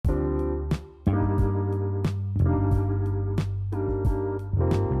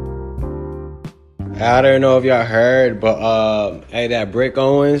I don't know if y'all heard, but hey, that Brick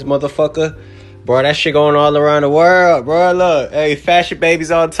Owens motherfucker, bro, that shit going all around the world, bro. Look, hey, fashion babies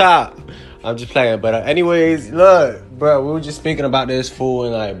on top. I'm just playing, but anyways, look, bro, we were just speaking about this fool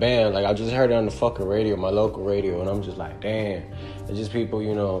and like, bam, like I just heard it on the fucking radio, my local radio, and I'm just like, damn, it's just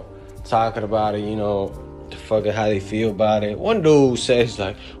people, talking about it, fucking how they feel about it. One dude says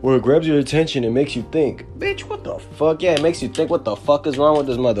like, well, it grabs your attention and makes you think. Bitch, what the fuck? Yeah, it makes you think. What the fuck is wrong with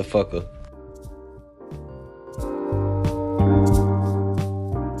this motherfucker?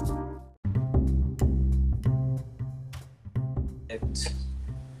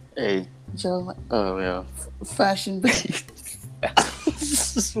 Hey, Joe. Oh yeah, fashion baby.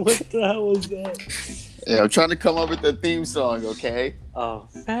 What the hell was that? Yeah, I'm trying to come up with a theme song. Okay. Oh,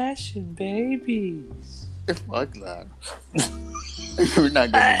 fashion babies. Fuck that. We're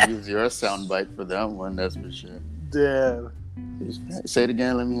not gonna use your soundbite for that one. That's for sure. Damn. Say it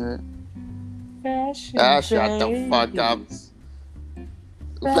again. Let me hear it. Fashion Shut the fuck up.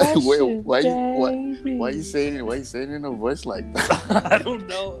 Wait, why you saying it? Why you saying it in a voice like that? I don't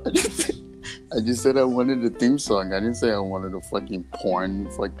know. I just said I wanted a theme song. I didn't say I wanted a fucking porn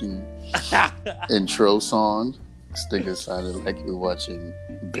intro song. Stick aside like you're watching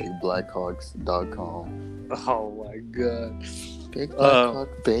BigBlackHawks.com. Oh my god. Big Black Hawk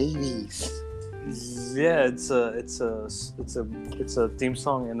babies. Yeah, it's a theme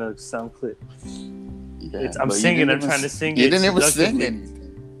song and a sound clip. Yeah, I'm singing. I'm trying to sing. You didn't even sing anything.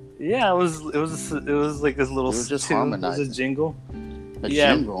 Yeah, it was like this little. It was just tune. harmonizing. It was a jingle. A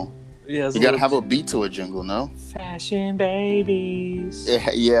jingle. Yeah, you gotta have a beat to a jingle, no? Fashion babies.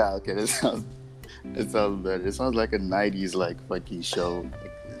 Yeah. Okay, it sounds better. It sounds like a '90s fucking show.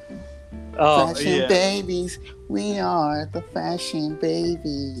 Oh, fashion babies, we are the fashion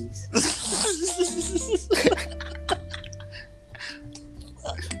babies.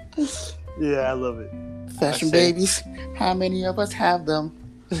 Yeah, I love it. Fashion babies, how many of us have them?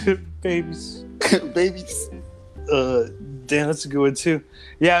 Babies. Babies. Damn, that's a good one too.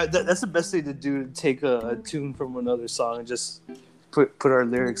 Yeah, that's the best thing to do. To take a tune from another song and just put our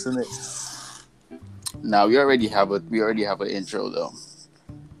lyrics in it. Now we already have an intro though.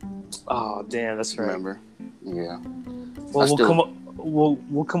 Oh damn, that's right. Remember? Yeah. Well,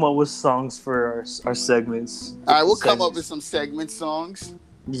 we'll come up with songs for our segments. All right, we'll come up with some segment songs.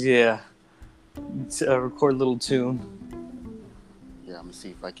 Yeah. To record a little tune. Yeah, I'm gonna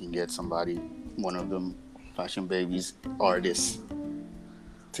see if I can get one of them Fashion Babies artists,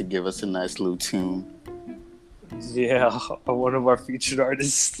 to give us a nice little tune. Yeah, one of our featured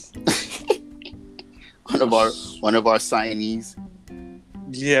artists. one of our signees.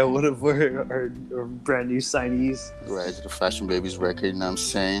 Yeah, one of our brand new signees. Right, the Fashion Babies record, you know what I'm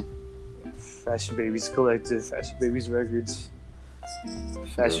saying? Fashion Babies Collective, Fashion Babies Records,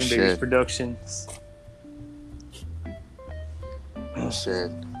 Fashion Babies Productions. Oh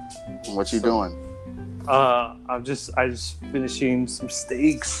shit. What you doing? I just finishing some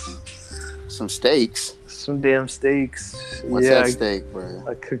steaks. Some steaks? Some damn steaks. What's that steak, bro?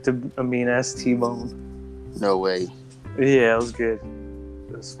 I cooked a mean ass T-bone. No way. Yeah, it was good.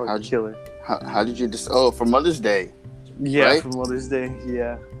 It was fucking killer. How did you just? Oh, for Mother's Day. Yeah, right? for Mother's Day.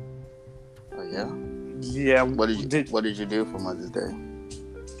 Yeah. Oh yeah. Yeah. What did you do for Mother's Day?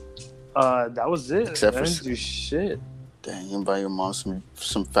 That was it. Except I didn't do shit. Dang, you buy your mom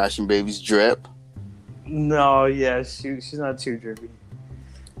some Fashion Babies drip? No, yeah, she's not too drippy,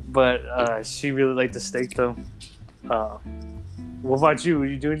 but she really liked the steak though. What about you? Were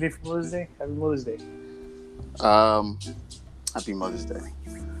you doing anything for Mother's Day? Happy Mother's Day. Happy Mother's Day.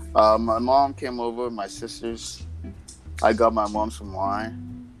 My mom came over, my sisters. I got my mom some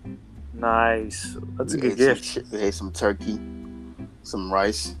wine. Nice. That's a good gift. We ate some turkey, some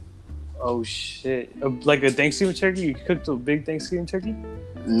rice. Oh shit! Like a Thanksgiving turkey? You cooked a big Thanksgiving turkey?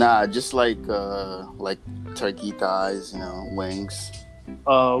 Nah, just like turkey thighs, wings.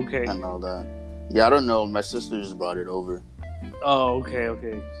 Oh, okay. And all that. Yeah, I don't know. My sister just brought it over. Oh,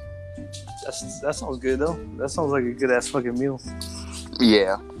 okay. That sounds good though. That sounds like a good ass fucking meal.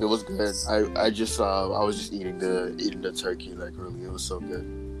 Yeah, it was good. I was just eating the turkey earlier. It was so good.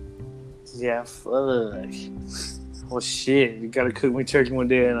 Yeah, fuck. Well, shit, you gotta cook me turkey one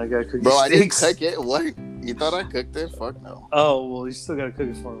day, and I gotta cook. Bro, I didn't cook it. What? You thought I cooked it? Fuck no. Oh well, you still gotta cook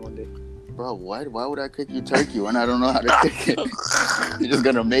it for me one day. Bro, why would I cook you turkey when I don't know how to cook it? You're just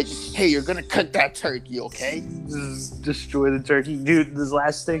gonna you're gonna cook that turkey, okay? Just destroy the turkey, dude. This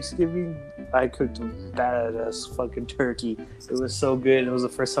last Thanksgiving, I cooked a badass fucking turkey. It was so good. It was the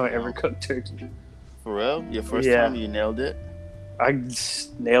first time I ever cooked turkey. For real? Your first time, you nailed it? I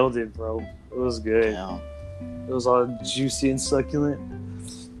just nailed it, bro. It was good. Damn. It was all juicy and succulent.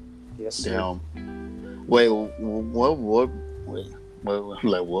 Yes, sir. Damn. Wait, like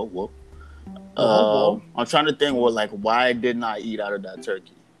what? I'm trying to think. What, like, why didn't I eat out of that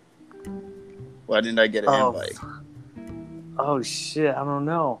turkey? Why didn't I get an invite? Oh shit! I don't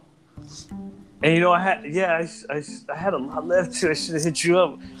know. And I had I had a lot left too. I should have hit you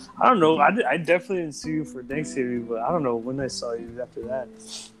up. I don't know. I definitely didn't see you for Thanksgiving, but I don't know when I saw you after that.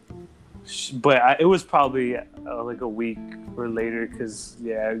 But it was probably like a week or later because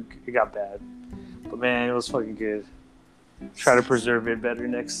it got bad. But man, it was fucking good. Try to preserve it better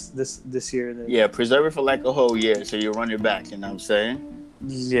this year. Yeah, preserve it for like a whole year, so you run it back. You know what I'm saying?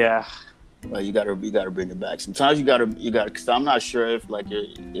 Yeah. Like you gotta bring it back. Sometimes you gotta, because I'm not sure if like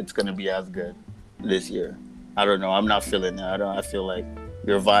it's gonna be as good this year. I don't know. I'm not feeling it. I feel like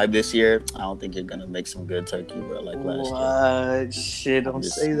your vibe this year. I don't think you're gonna make some good turkey, bro. Like last year. What? Shit! Don't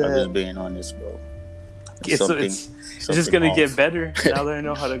say that. I'm just being honest, bro. It's just gonna get better now that I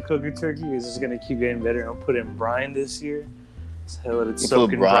know how to cook a turkey. It's just gonna keep getting better. I'll put in brine this year. So let it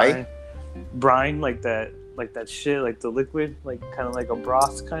soak in brine. Brine like that shit, like the liquid, like kind of like a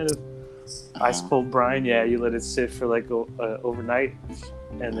broth, kind of ice cold brine. Yeah, you let it sit for like overnight,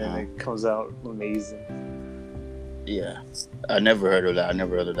 and then it comes out amazing. Yeah, I never heard of that. I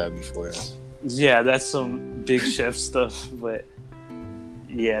never heard of that before. Yeah, that's some big chef stuff, but.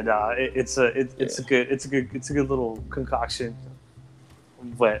 Yeah, nah, it's a good little concoction,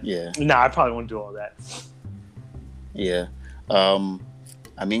 but I probably won't do all that. Yeah,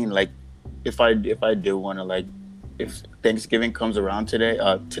 I mean, like, if I do want to, like, if Thanksgiving comes around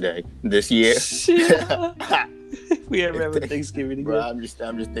this year, we ever have Thanksgiving again? Bro, I'm just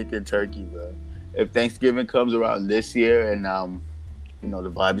thinking turkey, bro. If Thanksgiving comes around this year and the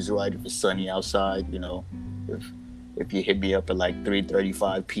vibe is right, if it's sunny outside, if you hit me up at like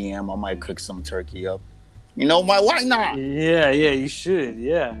 3:35 p.m., I might cook some turkey up. Why not? Yeah, you should.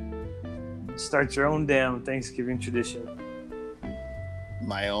 Yeah, start your own damn Thanksgiving tradition.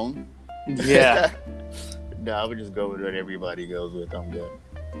 My own? Yeah. No, I would just go with what everybody goes with. I'm good.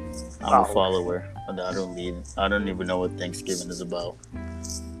 I'm a follower. I don't even know what Thanksgiving is about.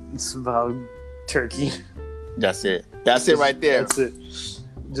 It's about turkey. That's it. That's it right there. That's it.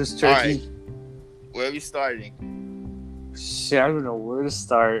 Just turkey. All right. Where are we starting? Shit, I don't know where to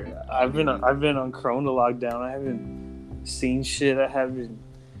start. I've been on Corona lockdown. I haven't seen shit. I haven't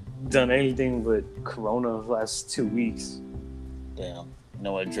done anything but Corona the last 2 weeks. Damn. You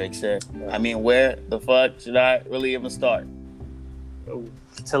know what Drake said? I mean, where the fuck should I really even start?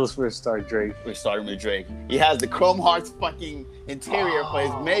 Tell us where to start, Drake. We're starting with Drake. He has the Chrome Hearts fucking interior for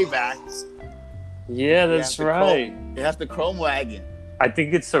his Maybach. Yeah, that's right. It has the Chrome Wagon. I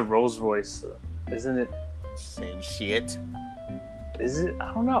think it's a Rolls Royce, isn't it? Same shit. Is it?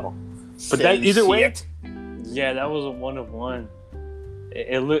 I don't know. But Same either way, shit. yeah, that was a 1 of 1.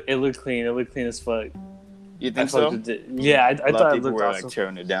 It looked clean. It looked clean as fuck. You think so? Yeah, I thought it looked were awesome. like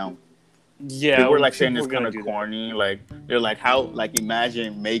tearing it down. Yeah, people were like saying it's kind of corny. Like they're like, how? Like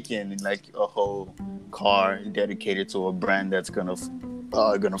imagine making like a whole car dedicated to a brand that's gonna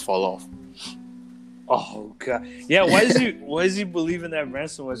fall off. Oh god, yeah. Why does he believe in that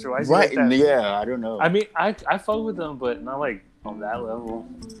brand so much? Or why is he right? Like that? Yeah, I don't know. I mean, I fuck with them, but not like on that level.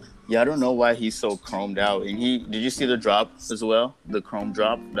 Yeah, I don't know why he's so chromed out. And did you see the drop as well? The chrome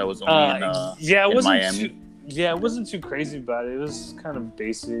drop that was only in Miami. It wasn't too crazy about it. It was kind of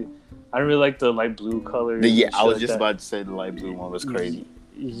basic. I don't really like the light blue color. I was just about to say the light blue one was crazy.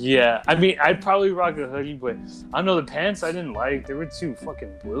 Yeah, I mean, I'd probably rock a hoodie, but I don't know, the pants I didn't like. They were too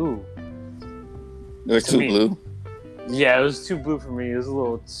fucking blue. They were too blue? Yeah, it was too blue for me. It was a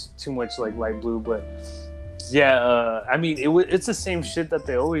little too much like light blue, but yeah, I mean, it's the same shit that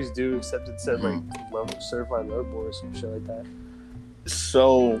they always do, except it said like certified lover boy or some shit like that.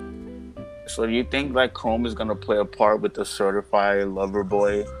 So do you think like Chrome is gonna play a part with the certified lover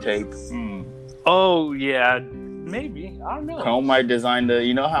boy tape? Oh yeah, maybe. I don't know. Chrome might design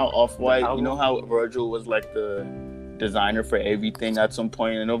how Off-White, how Virgil was like the designer for everything at some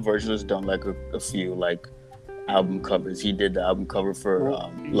point. I know Virgil has done like a few like album covers. He did the album cover for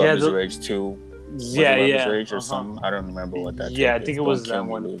Love is Rage 2. Yeah. Rage or something. I don't remember what that. Yeah, I think it was that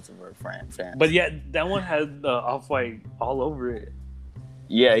one. Fan. But yeah, that one had Off-White all over it.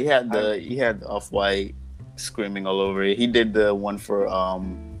 Yeah, he had the Off-White screaming all over it. He did the one for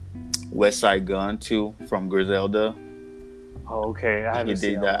West Side Gun too from Griselda. Oh, okay. He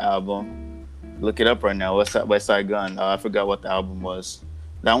did that album. Look it up right now. West Side Gun. I forgot what the album was.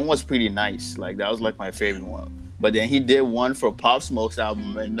 That one was pretty nice. Like that was like my favorite one. But then he did one for Pop Smoke's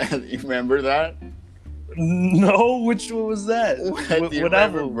album, and you remember that? No, which one was that? What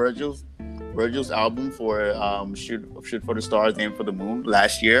album? Virgil's album for Shoot for the Stars, Aim for the Moon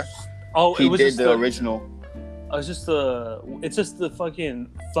last year. Oh, it He was did just the original. It's just the fucking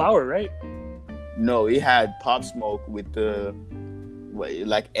flower, right? No, he had Pop Smoke with the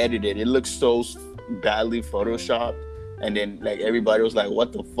like edited. It looks so badly photoshopped, and then like everybody was like,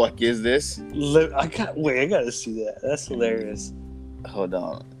 "What the fuck is this?" I gotta see that. That's hilarious. Hold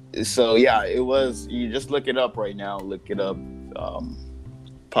on. So yeah, it was. You just look it up right now. Look it up.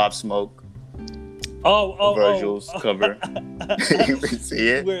 Pop Smoke. Virgil's cover. You can see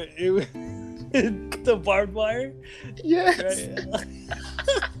it. Where it the barbed wire. Yes. Right?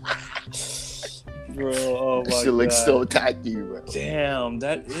 Bro, oh my god. She looks so tacky, bro. Damn,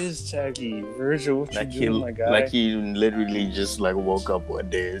 that is tacky. Virgil, what Like you doing, my guy? Like he literally just like woke up one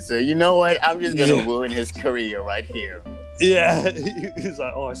day and said, "You know what? I'm just gonna ruin his career right here." Yeah, he's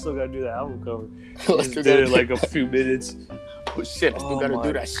like, "Oh, I still gotta do that album cover." He just did it in like a few minutes. Oh shit! I still gotta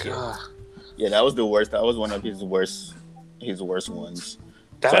do that shit. Yeah, that was the worst. That was one of his worst ones.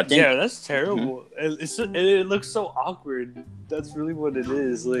 That's terrible. Mm-hmm. It looks so awkward. That's really what it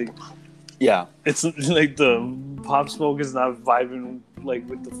is. Like, yeah, it's like the Pop Smoke is not vibing like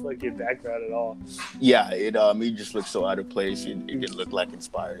with the fucking background at all. Yeah, it just looks so out of place. It didn't look like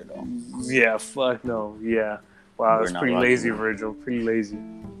inspired at all. Yeah, fuck no. Yeah, wow, it's pretty lazy, Virgil. Pretty lazy.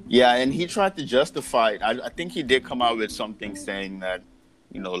 Yeah, and he tried to justify it. I think he did come out with something saying that,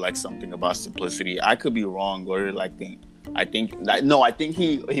 you know, like something about simplicity. I could be wrong, or like I think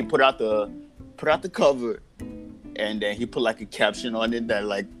he put out the cover, and then he put like a caption on it that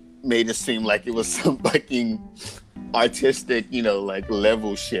like made it seem like it was some fucking artistic, you know, like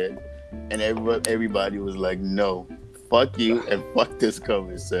level shit, and everybody was like, no, fuck you and fuck this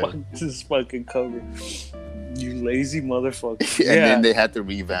cover, son. Fuck this fucking cover, you lazy motherfucker. And then they had to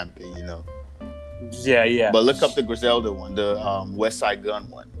revamp it, you know. Yeah. But look up the Griselda one, the West Side Gun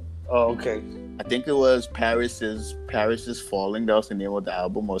one. Oh, okay. I think it was Paris is Falling. That was the name of the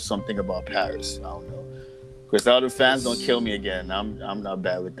album, or something about Paris. I don't know. Griselda fans, don't kill me again. I'm not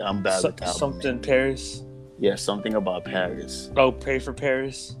bad with. I'm bad with the album. Something Paris. Yeah, something about Paris. Oh, Pray for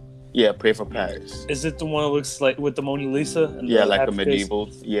Paris. Yeah, Pray for Paris. Is it the one that looks like with the Mona Lisa? And yeah, like a medieval,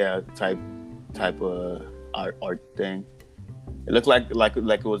 type of art thing. It looked like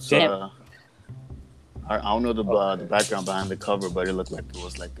it was. I don't know the background behind the cover, but it looked like it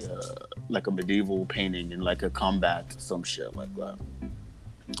was like a medieval painting in like a combat, some shit like that.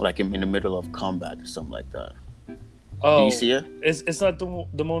 Like in the middle of combat or something like that. Oh, do you see it? It's not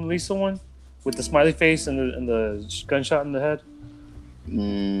the Mona Lisa one with the smiley face and the gunshot in the head.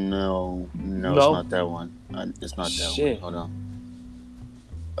 No, it's not that one. It's not that shit. one. Hold on.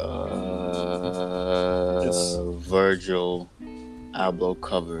 Virgil Abloh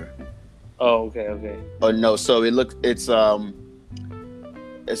cover. Oh, okay. Oh no, so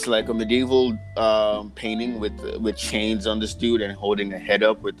it's like a medieval painting with chains on this dude and holding a head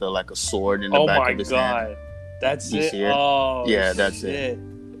up with like a sword in the back of his hand. Oh my god, that's it. Oh yeah, that's it.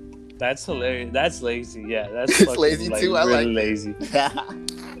 That's hilarious. That's lazy. Yeah, that's it's lazy too. I really like lazy.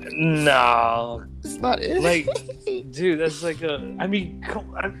 No, it's not it. Like, dude, that's like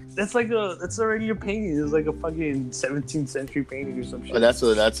that's already a painting. It's like a fucking 17th century painting or some shit. Oh,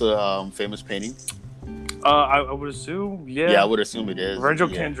 that's a famous painting. I would assume. Yeah, I would assume it is. Virgil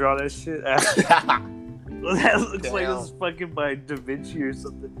can't draw that shit. That looks like it's fucking by Da Vinci or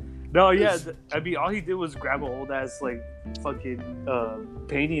something. No, yeah. I mean, all he did was grab an old ass like fucking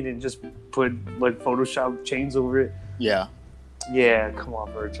painting and just put like Photoshop chains over it. Yeah. Yeah, come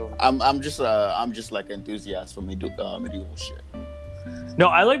on, Virgil. I'm just like enthusiast for medieval shit. No,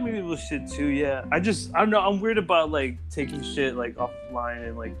 I like medieval shit too. Yeah, I don't know. I'm weird about like taking shit like offline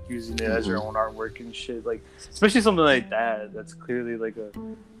and like using it as your own artwork and shit. Like, especially something like that. That's clearly like a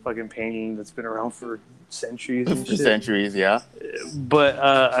fucking painting that's been around for centuries and shit. Centuries, yeah. But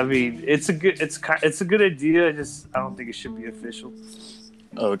I mean, it's a good idea. I don't think it should be official.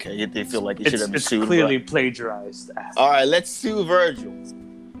 Okay, they feel like it should have been sued. It's clearly plagiarized. All right, let's sue Virgil.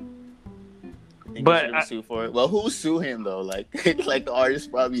 But sue for it. Well, who sue him though? Like the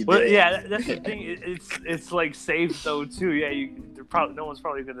artist probably. But yeah, that's the thing. It's like safe though too. Yeah, no one's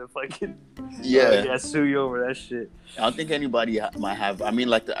probably gonna fucking sue you over that shit. I don't think anybody might have. I mean,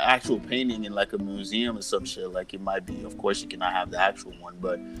 like the actual painting in like a museum or some shit. Like it might be. Of course, you cannot have the actual one.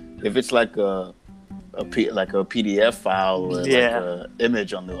 But if it's like a PDF file or like a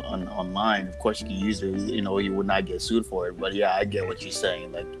image online, of course you can use it. You know, you would not get sued for it. But yeah, I get what you're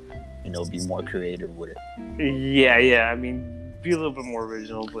saying. Like, you know, be more creative with it. Yeah. I mean, be a little bit more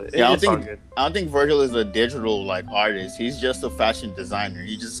original, but I it's all good. I don't think Virgil is a digital like artist. He's just a fashion designer.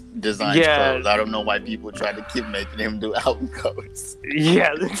 He just designs clothes. I don't know why people try to keep making him do album covers.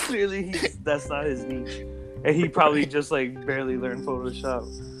 Yeah, clearly that's not his niche, and he probably just like barely learned Photoshop.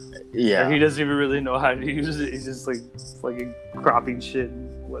 Yeah. Or he doesn't even really know how to use it. He's just like fucking cropping shit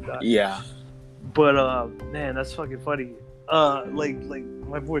and whatnot. Yeah. But man, that's fucking funny. Like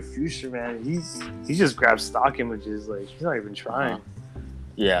my boy Future, man, he just grabs stock images. Like he's not even trying.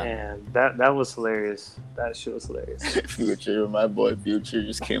 Yeah. And that was hilarious. That shit was hilarious. Future, my boy Future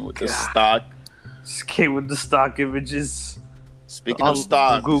just came with the stock. Just came with the stock images. Speaking of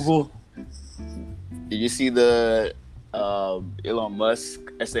stock, Google. Did you see the Elon Musk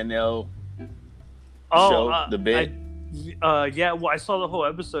SNL show, the bit? Yeah, well, I saw the whole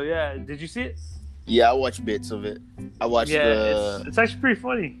episode. Yeah, did you see it? Yeah, I watched bits of it. I watched it's actually pretty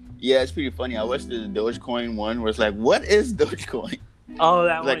funny. Yeah, it's pretty funny. I watched the Dogecoin one where it's like, what is Dogecoin? Oh,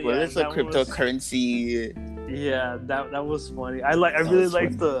 that like, one. well, Yeah, it's a cryptocurrency. Yeah, that was funny. I really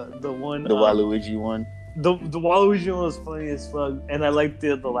liked the one. The Waluigi one. The Waluigi one was funny as fuck, and I liked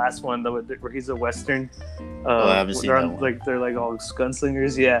the last one where he's a Western. I haven't seen that one. Like they're like all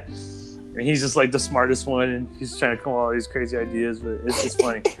gunslingers, yeah. And he's just like the smartest one, and he's trying to come up with all these crazy ideas, but it's just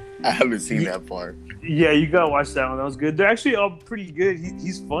funny. I haven't seen that part. Yeah, you gotta watch that one. That was good. They're actually all pretty good.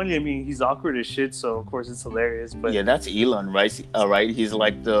 He's funny. I mean, he's awkward as shit, so of course it's hilarious. But yeah, that's Elon, right? Right? He's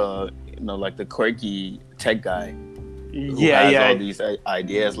like the like the quirky tech guy. Who has all these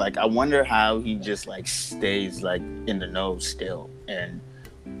ideas. Like, I wonder how he just like stays like in the know still, and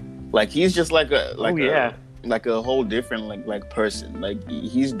like he's just like a whole different like person. Like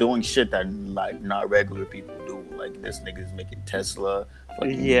he's doing shit that like not regular people do. Like this nigga's making Tesla,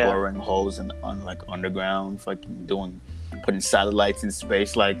 fucking boring holes on like underground, fucking putting satellites in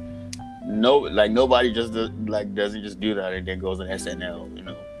space. Like nobody just doesn't just do that and then goes on SNL, you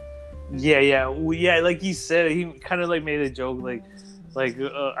know. Yeah. Well, yeah, like he said, he kind of like made a joke, like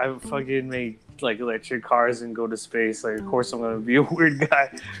I fucking make like electric cars and go to space. Like, of course I'm gonna be a weird guy.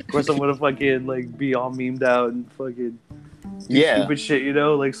 Of course I'm gonna fucking like be all memed out and fucking do stupid shit, you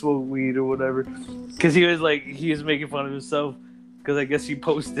know, like smoke weed or whatever. Because he was making fun of himself. Because I guess he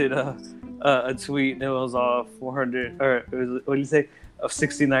posted a tweet and it was all 400 or it was, what do you say? Of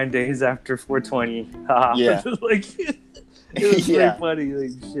 69 days after 420. Yeah. Like it was really funny,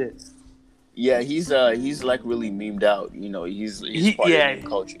 like shit. Yeah, he's like really memed out, you know. He's part of the meme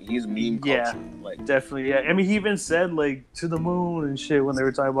culture. He's meme culture. Like definitely, yeah. I mean, he even said like to the moon and shit when they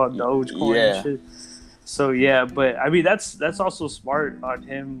were talking about Dogecoin and shit. So yeah, but I mean that's also smart on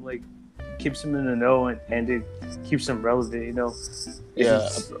him. Like keeps him in the know and it keeps him relevant, you know.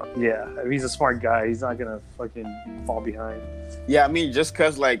 I mean, he's a smart guy. He's not gonna fucking fall behind. Yeah, I mean, just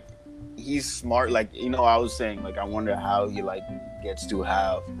cause like he's smart. Like, you know, I was saying like I wonder how he like gets to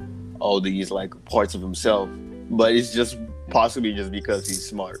have all these like parts of himself, but it's just possibly just because he's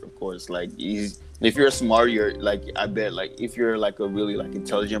smart, of course. Like if you're smart, you're like, I bet like if you're like a really like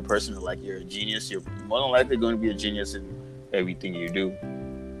intelligent person or like you're a genius, you're more than likely going to be a genius in everything you do.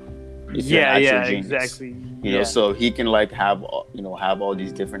 Exactly. You know, so he can like have all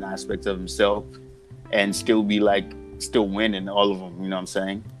these different aspects of himself and still win in all of them, you know what I'm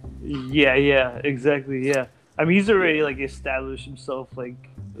saying? Yeah, exactly. Yeah, I mean, he's already like established himself like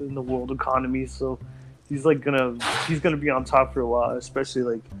in the world economy, so he's gonna be on top for a while, especially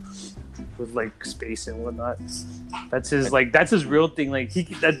like with like space and whatnot. That's his real thing. Like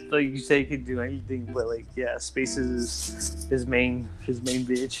like you say, he can do anything, but like space is his main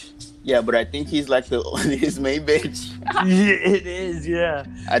bitch. Yeah, but I think he's like his main bitch. Yeah, it is. Yeah,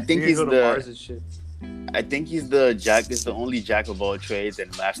 I think he's Mars and shit. I think he's the only jack of all trades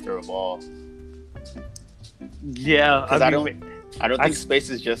and master of all. Yeah, I don't think space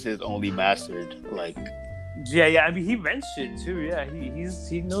is just his only mastered. Like, yeah. I mean, he rents shit too. Yeah,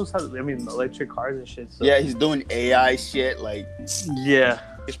 he knows how to. I mean, electric cars and shit. So. Yeah, he's doing AI shit. Like, yeah,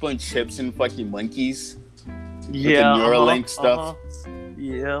 he's putting chips in fucking monkeys. Yeah, with the Neuralink stuff.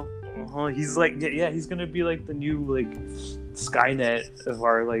 Yeah, he's like, he's gonna be like the new like Skynet of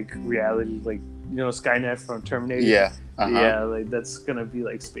our like reality, like Skynet from Terminator. Yeah. Yeah, like that's gonna be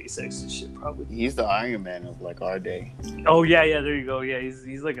like SpaceX and shit probably. He's the Iron Man of like our day. Oh yeah, there you go. Yeah,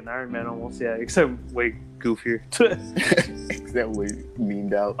 he's like an Iron Man almost. Yeah, except way goofier. Except way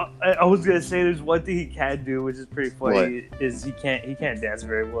memed out. I was gonna say there's one thing he can do, which is pretty funny. Is he can't dance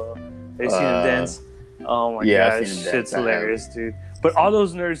very well. Have you seen him dance? Oh my god, shit's hilarious, dude. But all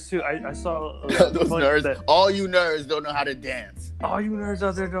those nerds too. I saw those nerds. All you nerds don't know how to dance. All you nerds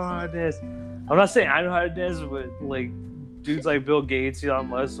out there don't know how to dance. I'm not saying I know how to dance, but like dudes like Bill Gates, Elon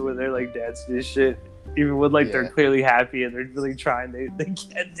Musk, where they're like dancing this shit, even when like they're clearly happy and they're really trying, they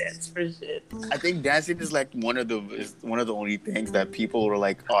can't dance for shit. I think dancing is like one of the only things that people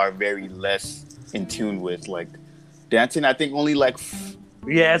are very less in tune with. Like dancing, I think only like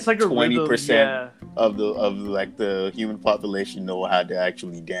it's like 20%. of like the human population know how to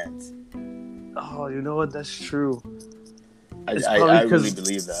actually dance. Oh, you know what? That's true. I really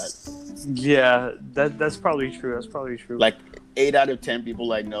believe that. Yeah, that's probably true. That's probably true. Like 8 out of 10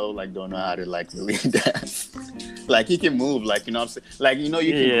 people I know like don't know how to like really dance. Like he can move, like you know what I'm saying? Like you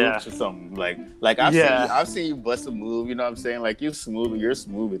can move to something. Like I've seen you bust a move, you know what I'm saying? Like you're smooth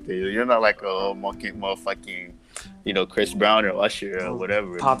with it. You're not like a motherfucking, Chris Brown or Usher or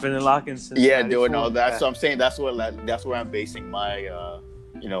whatever. Popping and locking since doing all that. So I'm saying that's where I'm basing my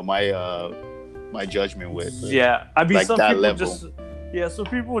my judgment with. Yeah. I mean like some that people level. some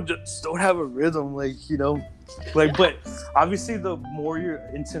people just don't have a rhythm, like but obviously the more you're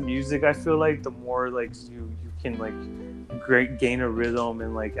into music, I feel like the more like you can like gain a rhythm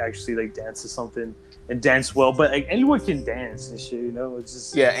and like actually like dance to something and dance well. But like anyone can dance and shit, it's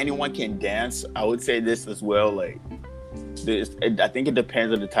just anyone can dance. I would say this as well, like I think it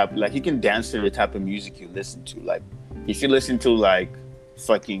depends on the type. Like you can dance to the type of music you listen to. Like if you listen to like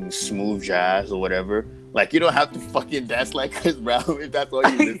fucking smooth jazz or whatever, like you don't have to fucking dance like Chris Brown if that's all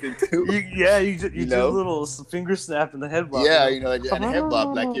you listen to. you do a little finger snap in the head bop. And the head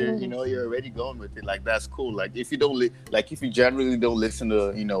bop, like you're already going with it. Like that's cool. Like if you don't if you generally don't listen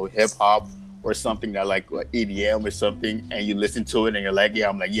to hip hop or something that like EDM or something, and you listen to it and you're like,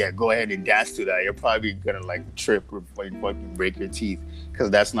 I'm like, go ahead and dance to that. You're probably gonna like trip or fucking break your teeth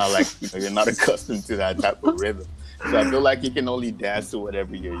because that's not like you're not accustomed to that type of rhythm. So I feel like you can only dance to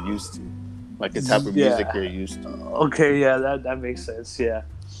whatever you're used to, like the type of music you're used to. Okay, yeah, that makes sense. Yeah,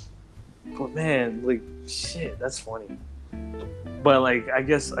 but man, like shit, that's funny. But like, I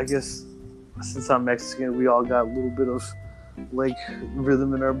guess since I'm Mexican, we all got a little bit of like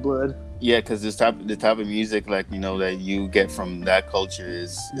rhythm in our blood. Yeah, because the type of music like that you get from that culture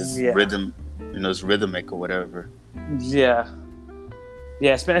is rhythm, it's rhythmic or whatever. Yeah,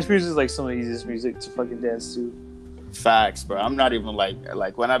 Spanish music is like some of the easiest music to fucking dance to. Facts, bro. I'm not even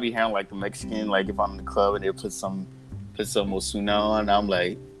like when I be hearing like the Mexican, like if I'm in the club and they put some Ozuna on, I'm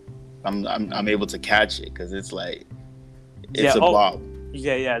like, I'm able to catch it because it's like it's a bop.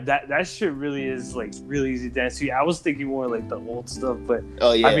 Yeah, that shit really is like really easy to dance to. I was thinking more like the old stuff, but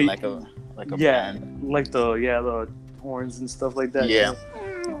I mean, like a band. Like the horns and stuff like that. Yeah.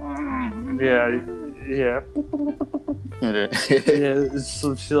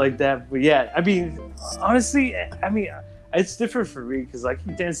 Some shit like that. But yeah, I mean, honestly, it's different for me because I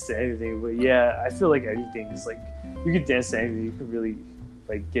can dance to anything. But yeah, I feel like anything is like you can dance to anything. You can really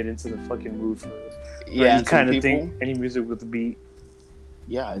like get into the fucking mood for any kind of thing, any music with the beat.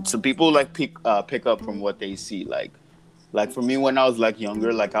 Yeah, so people like pick up from what they see. Like for me, when I was like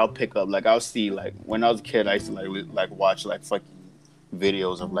younger, like I'll pick up, like I'll see, like when I was a kid, I used to like watch like fucking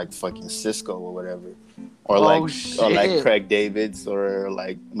videos of like fucking Cisco or whatever, or like Craig Davids or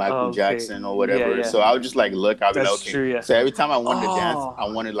like Michael Jackson or whatever. Yeah. So I would just like look. I'd be like, okay. True, yeah. So every time I wanted to dance, I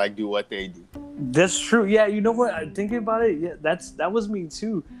wanted to like do what they do. That's true. Yeah, you know what? I'm thinking about it. Yeah, that was me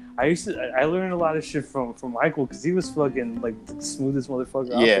too. I learned a lot of shit from Michael because he was fucking like the smoothest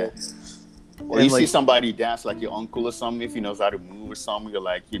motherfucker out there. Or you see somebody dance like your uncle or something, if he knows how to move or something, you're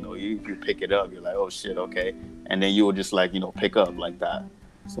like, you pick it up. You're like, oh shit, okay. And then you would just like, pick up like that.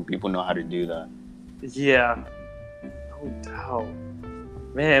 So people know how to do that. Yeah. No doubt.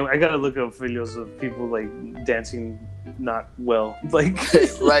 Man, I gotta look up videos of people like dancing not well. Like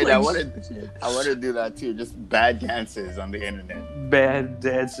right, I want to do that too. Just bad dances on the internet. Bad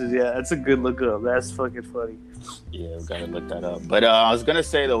dances, yeah. That's a good look up. That's fucking funny. Yeah, we gotta look that up. But I was gonna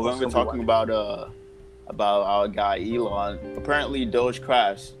say though, when we're talking about our guy Elon, apparently Doge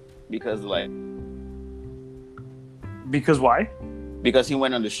crashed because why? Because he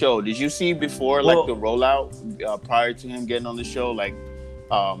went on the show. Did you see before like the rollout prior to him getting on the show? Like,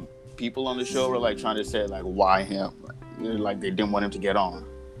 people on the show were like trying to say like why him? Like they didn't want him to get on.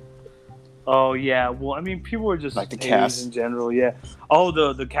 Oh yeah, well I mean people were just like the cast in general, yeah. Oh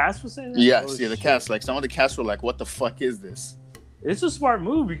the cast was saying that? Yes, the cast. Like some of the cast were like, "What the fuck is this?" It's a smart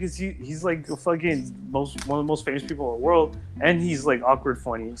move because he's like the fucking one of the most famous people in the world, and he's like awkward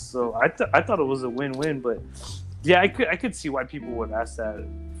funny. So I thought it was a win-win, but yeah, I could see why people would ask that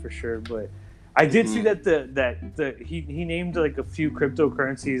for sure. But I did see that he named like a few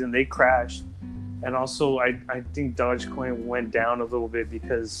cryptocurrencies and they crashed, and also I think Dogecoin went down a little bit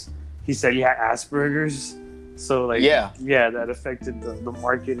because he said he had Asperger's, so like that affected the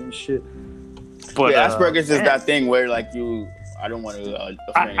market and shit. But Asperger's is that thing where like I don't want to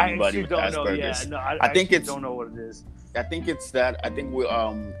offend anybody with Asperger's. I think it's don't know what it is. I think it's that. I think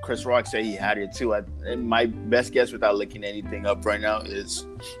Chris Rock said he had it too. And my best guess, without looking anything up right now, is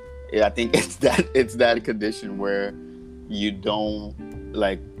I think it's that condition where you don't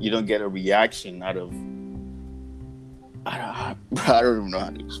like you don't get a reaction out of. I don't even know how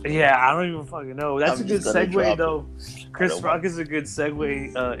to explain. Yeah, I don't even fucking know. That's I'm a good just gonna segue drop though. Chris don't Rock is a good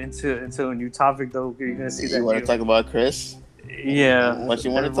segue into a new topic though. You're gonna see that. You want to talk about Chris? Yeah. What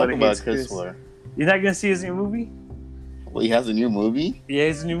you want to talk Everybody about hates Chris for? You're not gonna see his new movie? Well, he has a new movie. Yeah,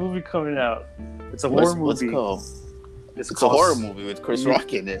 his new movie coming out. It's a horror movie. What's it called? It's a horror movie with Chris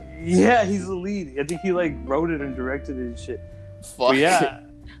Rock in it. Yeah, he's the lead. I think he like wrote it and directed it and shit. Fuck. But yeah,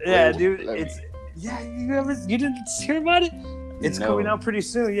 Wait, dude. You didn't hear about it? It's coming out pretty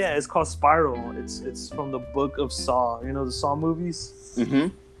soon. Yeah, it's called Spiral. It's from the book of Saw. You know the Saw movies? Mm-hmm.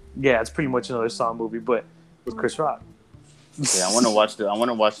 Yeah, it's pretty much another Saw movie, but with Chris Rock. Yeah, I want to watch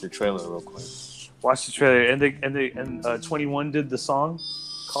the trailer real quick. Watch the trailer, and 21 did the song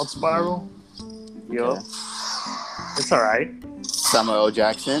called Spiral. Yo, Okay. it's all right. Samuel L.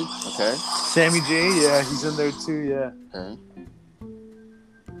 Jackson. Okay. Sammy J, yeah, he's in there too. Yeah. Okay.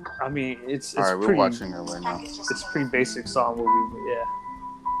 I mean, it's All right, pretty, we're watching it right now. It's a pretty basic Saw movie, but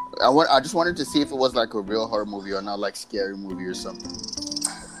yeah. I just wanted to see if it was like a real horror movie or not like scary movie or something.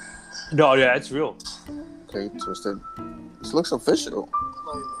 No, yeah, it's real. Okay, twisted. This looks official.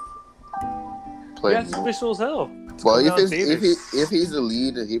 Yeah, it's official as hell. Well, if he's the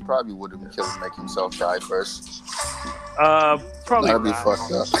lead, he probably wouldn't make himself die first. Probably That'd be not.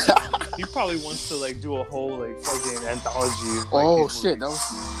 fucked up. He probably wants to like do a whole like fucking anthology. Of, like, Oh his shit,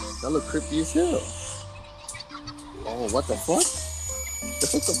 movies. that looked creepy as hell. Oh, what the fuck?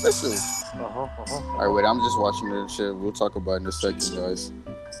 This looks official. All right, wait, I'm just watching this shit. We'll talk about it in a second, guys.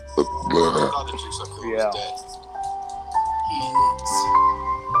 Yeah.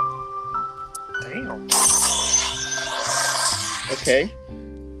 Damn. Okay,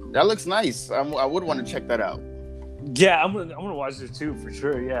 that looks nice. I would want to check that out. Yeah, I'm gonna watch this too for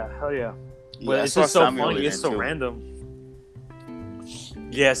sure. Yeah, hell yeah. But Yeah, it's just so Samuel funny. in It's it, so too. random.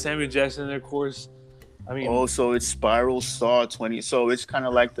 Yeah, Samuel Jackson, of course. I mean, Oh, so it's Spiral Saw 20. So it's kind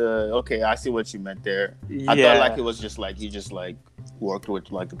of like okay, I see what you meant there. yeah. I thought like it was just like he just like worked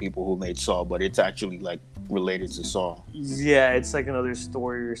with like the people who made Saw, but it's actually like related to Saw. Yeah, it's like another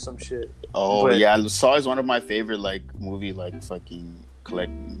story or some shit. Oh But- yeah, Saw is one of my favorite like movie like fucking like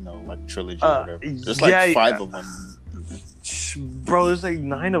trilogy or whatever. There's like yeah, 5 of them. Bro, there's like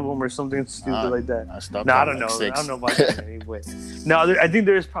 9 of them or something stupid like that. I stopped. No, I at, don't know. like, 6. I don't know about that many, but no, I think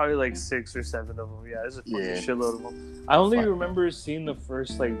there's probably like 6 or 7 of them. Yeah, there's a fucking shitload of them. I only remember seeing the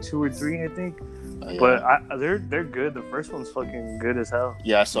first like 2 or 3, I think. Oh, yeah. But they're good. The first one's fucking good as hell.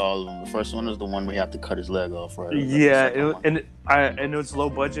 Yeah, I saw all of them. The first one was the one where you have to cut his leg off, right? Yeah, I know it's low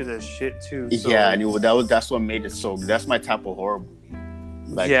budget as shit too. So. Yeah, I knew that's what made it so. That's my type of horror movie.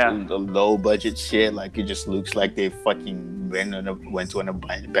 Like the low budget shit. Like it just looks like they fucking went to an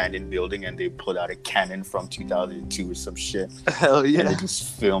abandoned building and they pulled out a cannon from 2002 or some shit. Hell yeah! And they just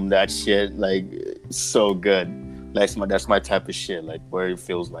filmed that shit. Like it's so good. That's my type of shit. Like where it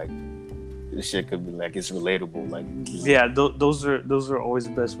feels like this shit could be like it's relatable. Like yeah, those are always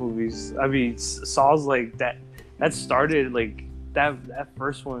the best movies. I mean, Saw's like that. That started like that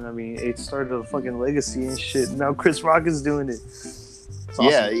first one. I mean, it started a fucking legacy and shit. Now Chris Rock is doing it. Awesome.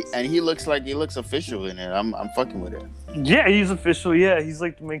 Yeah, and he looks official in it. I'm fucking with it. Yeah, he's official. Yeah, he's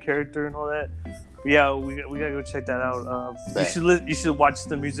like the main character and all that. But yeah, we gotta go check that out. You should watch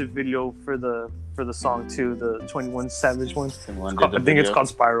the music video for the song too, the 21 Savage one. I think it's called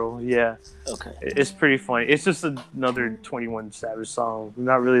Spiral. Yeah. Okay. It's pretty funny. It's just another 21 Savage song.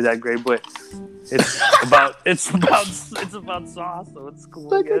 Not really that great, but it's about Saw, so it's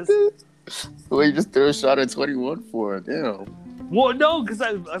cool. I guess. Well, you just threw a shot at 21 for it. Damn. Well, no, because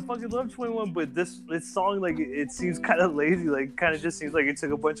I fucking love 21, but this song, like, it seems kind of lazy. Like, kind of just seems like it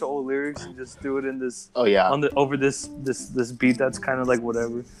took a bunch of old lyrics and just threw it in this. Oh yeah. Over this beat that's kind of like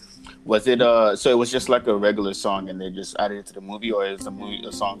whatever. Was it so it was just like a regular song and they just added it to the movie, or is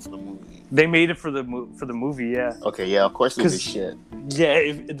a song for the movie? They made it for the movie, yeah. Okay, yeah, of course it was shit. Yeah,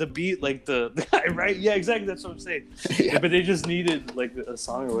 if the beat, like the guy, right? Yeah, exactly. That's what I'm saying. Yeah. But they just needed like a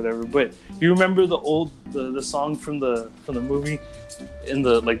song or whatever. But you remember the song from the movie, in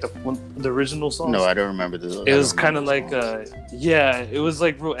the original song? No, I don't remember this. It was kind of like it was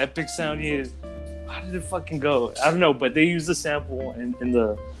like real epic sounding. How did it fucking go? I don't know, but they used the sample in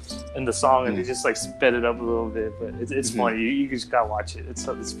the song and they just like sped it up a little bit. But it's funny. You just gotta watch it. It's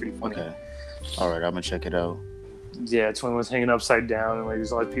pretty funny. Okay. All right, I'm gonna check it out. Yeah, 21's hanging upside down and like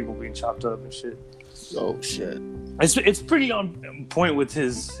there's a lot of people being chopped up and shit. Oh shit. It's pretty on point with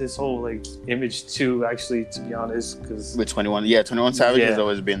his whole like image too. Actually, to be honest, because with 21, yeah, 21 Savage has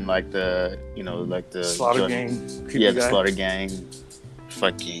always been like the Slaughter Gang. Yeah, the Slaughter Gang.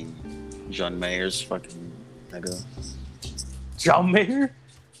 Fucking John Mayer's fucking nigga. John Mayer?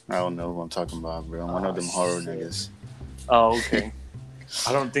 I don't know who I'm talking about, bro. One of them horror niggas. Oh, okay.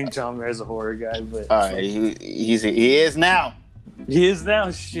 I don't think John Mayer's a horror guy, but all right, he is now. He is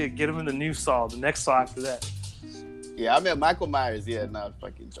now. Shit, get him in the new Saw, the next Saw after that. Yeah, I mean Michael Myers. Yeah, not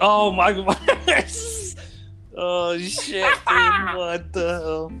fucking. John Oh, Michael Myers. Oh shit, dude! What the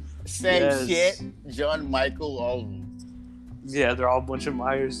hell? Same shit. John Michael, all of them. Yeah, they're all a bunch of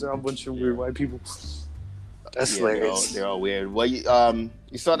Myers. They're all a bunch of weird white people. That's hilarious. They're all weird. Well, you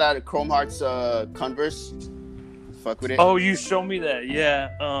saw that Chrome Hearts Converse? Fuck with it. Oh, you showed me that. Yeah.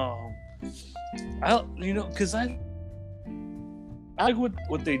 Cause I like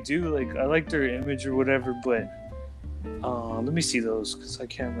what they do. Like, I like their image or whatever. But let me see those because I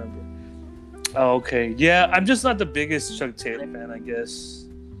can't remember. Oh, okay. Yeah, I'm just not the biggest Chuck Taylor fan, I guess.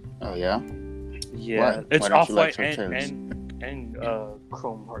 Oh yeah. Yeah, Why? it's Why don't you like Off-White Chuck Taylors? and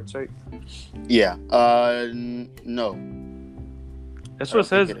Chrome Hearts, right? Yeah. No. That's what it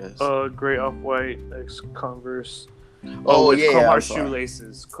says. think it is. Gray Off-White X Converse. Oh, with yeah, Chrome I'm Heart sorry.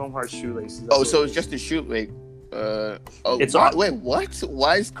 shoelaces. Chrome Heart shoelaces. Oh, so it's just a shoe. Wait. It's wait. What?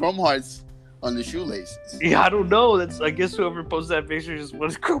 Why is Chrome Hearts on the shoelaces? Yeah, I don't know. That's I guess whoever posted that picture just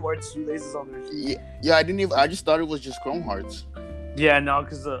wanted Chrome Heart shoelaces on their shoe. Yeah. I didn't even. I just thought it was just Chrome Hearts. Yeah, no,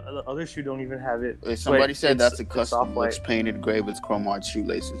 because the other shoe don't even have it. Somebody But said that's a it's custom. Off-White. Looks painted gray with Chrome Hearts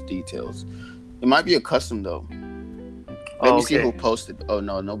shoelaces details. It might be a custom though. Let me see who posted. Oh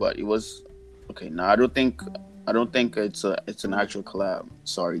no, nobody. It was okay. No, I don't think it's an actual collab.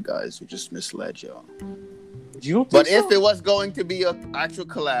 Sorry guys, we just misled y'all. You don't think But so? if it was going to be an actual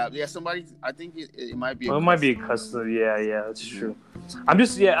collab, yeah, somebody. I think it might be. Well, it might be a custom. Yeah, that's true. I'm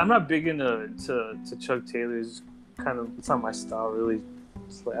not big into Chuck Taylor's. Kind of, it's not my style really.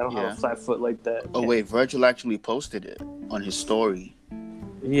 It's like, I don't have a flat foot like that. Oh wait, Virgil actually posted it on his story.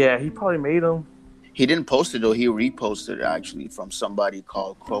 Yeah, he probably made them. He didn't post it though. He reposted it actually from somebody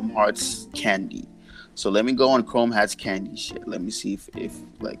called Chrome Hearts Candy. So let me go on Chrome Hearts Candy shit. Let me see if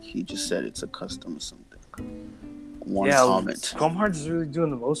like he just said it's a custom or something. One comment. Chrome Hearts is really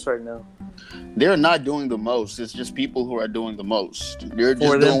doing the most right now. They're not doing the most. It's just people who are doing the most. They're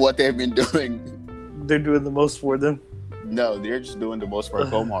just doing what they've been doing. They're doing the most for them. No, they're just doing the most for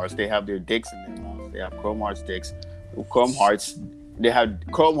Chrome Hearts. They have their dicks in their mouth. They have Chrome Hearts dicks. Chrome Hearts. They have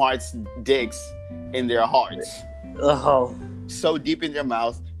Chrome Hearts dicks in their hearts. Oh. So deep in their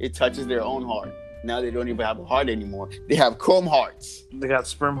mouth, it touches their own heart. Now they don't even have a heart anymore. They have Chrome Hearts. They got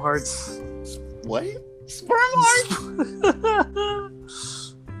sperm hearts. What? Sperm hearts?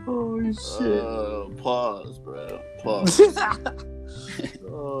 Oh shit. Pause, bro. Pause.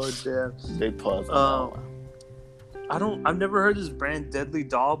 Oh damn. They pause. I've never heard this brand Deadly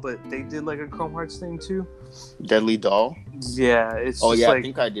Doll, but they did like a Chrome Hearts thing too. Deadly Doll? Yeah, it's oh just yeah, like, I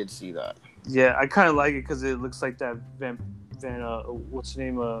think I did see that. Yeah, I kind of like it because it looks like that what's the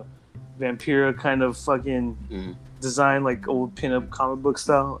name? Vampira kind of fucking design, like old pinup comic book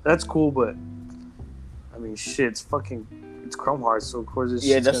style. That's cool, but I mean, shit, it's Chrome Hearts, so of course it's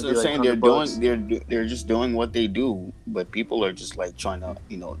that's what I'm saying. $100. They're just doing what they do, but people are just like trying to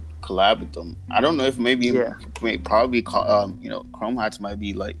collab with them. I don't know if probably Chrome Hearts might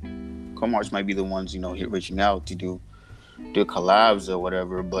be the ones reaching out to do collabs or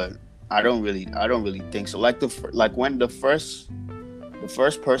whatever, but I don't really think so. Like when the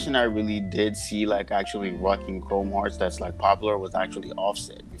first person I really did see like actually rocking Chrome Hearts that's like popular was actually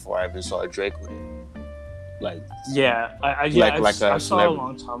Offset before I even saw Drake with it. Like I saw it a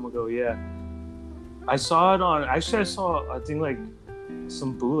long time ago. Yeah, I saw it on. Actually, I think like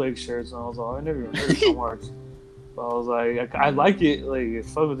some bootleg shirts, and I was like, I never even heard of Chrome Hearts. But I was like, I like it, like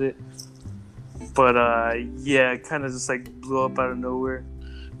fuck with it. But it kind of just like blew up out of nowhere.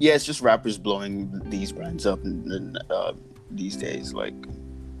 Yeah, it's just rappers blowing these brands up these days. Like,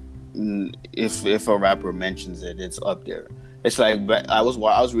 if a rapper mentions it, it's up there. It's like I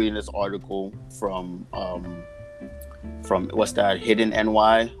was reading this article from what's that, Hidden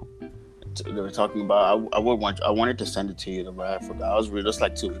NY. They were talking about. I wanted to send it to you, but I forgot. I was reading this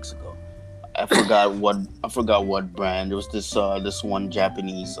like 2 weeks ago. I forgot what brand. There was this one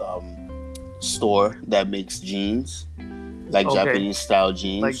Japanese store that makes jeans, like Japanese style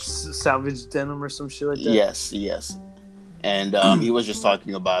jeans, like salvage denim or some shit like that. Yes. And he was just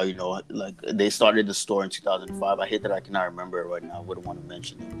talking about, like they started the store in 2005. I hate that I cannot remember it right now. I wouldn't want to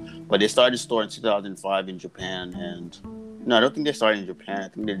mention it. But they started the store in 2005 in Japan. And no, I don't think they started in Japan. I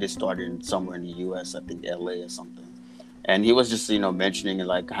think they just started somewhere in the U.S. I think LA or something. And he was just, mentioning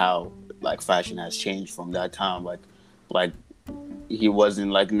like how like fashion has changed from that time. Like he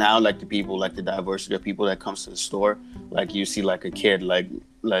wasn't like now, like the people, like the diversity of people that comes to the store. Like you see like a kid, like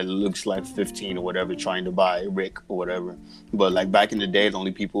like looks like 15 or whatever, trying to buy Rick or whatever. But like back in the day, the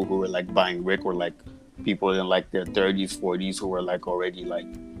only people who were like buying Rick were like people in like their 30s, 40s who were like already like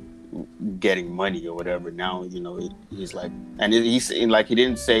getting money or whatever. Now, you know, he's like, and he's like, he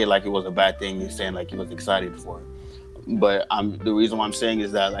didn't say like it was a bad thing. He's saying like he was excited for it. But the reason why I'm saying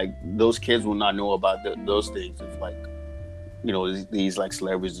is that like those kids will not know about those things if like, you know, these like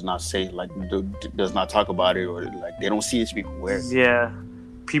celebrities do not say like does not talk about it, or like they don't see these people wear it. Yeah,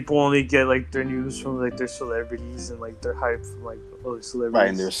 people only get like their news from like their celebrities and like their hype from like other celebrities. Right,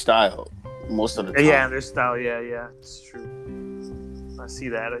 and their style most of the time. Yeah, and their style. Yeah, it's true. I see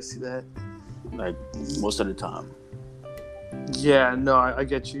that. Like most of the time. Yeah, no, I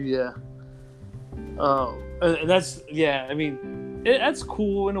get you. Yeah. And that's, yeah, I mean, that's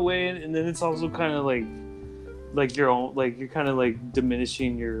cool in a way, and then it's also kind of like your own, like you're kind of like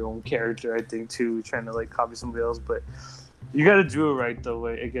diminishing your own character, I think, too, trying to like copy somebody else. But you got to do it right, though.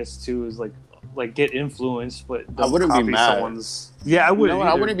 I guess too is like get influenced, but don't I wouldn't copy be mad. Someone's. Yeah, I wouldn't. You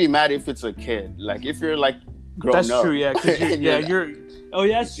know, I wouldn't be mad if it's a kid. Like if you're like grown that's up. True. Yeah, because you're. Oh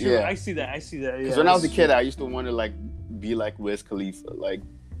yeah, that's true. Yeah. I see that. Yeah, because when I was a kid, I used to want to like be like Wiz Khalifa. Like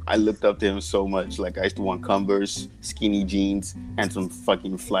I looked up to him so much. Like I used to want Converse, skinny jeans, and some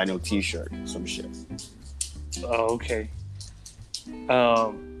fucking flannel T-shirt, some shit. Oh, okay.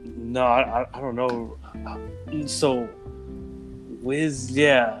 No, I don't know. So, Wiz,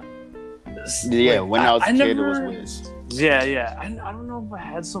 yeah. Yeah, like, when I was a kid, never, it was Wiz. Yeah. I don't know if I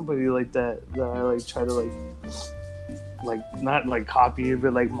had somebody like that I like try to like not like copy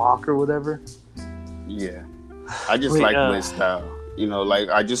but like mock or whatever. Yeah, I just like Wiz style. You know, like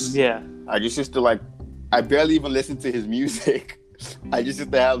I just used to like. I barely even listen to his music. I just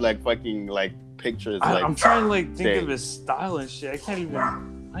used to have like fucking like pictures. Like I'm trying to like think of his style and shit. I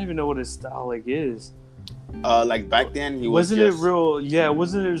don't even know what his style like is. Like back then he wasn't it real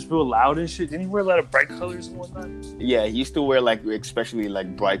loud and shit? Didn't he wear a lot of bright colors and whatnot? Yeah, he used to wear like especially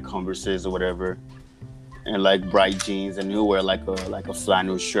like bright Converses or whatever, and like bright jeans, and he'll wear like a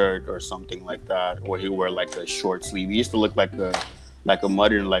flannel shirt or something like that, or he'll wear like a short sleeve. He used to look like a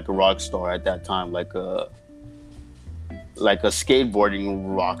modern like a rock star at that time, like a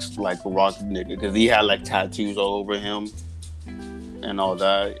skateboarding rock nigga, because he had like tattoos all over him and all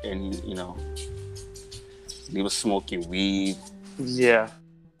that, and he was smoking weed. Yeah,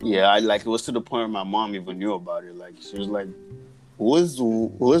 I like it was to the point where my mom even knew about it. Like she was like, "Who is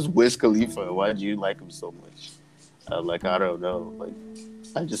Wiz Khalifa? Why do you like him so much?" I was like, "I don't know. Like,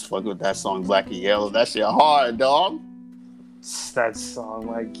 I just fuck with that song Black and Yellow. That shit hard, dog." That song,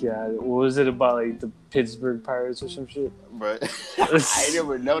 like, yeah, what was it about, like the Pittsburgh Pirates or some shit? But I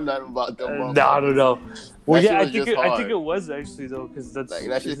never know nothing about them. No, I don't know. Well, that yeah, I think it was actually though, because that's like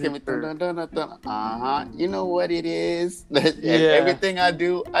that shit came in. You know what it is? Everything I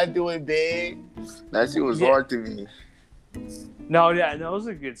do it big. That shit was hard to me. No, yeah, that was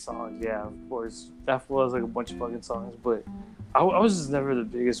a good song. Yeah, of course. That was like a bunch of fucking songs, but I was just never the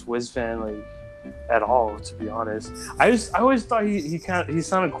biggest Wiz fan, like, at all, to be honest. I always thought he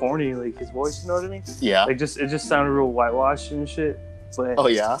sounded corny, like his voice, you know what I mean? Yeah. Like it just sounded real whitewashed and shit. But oh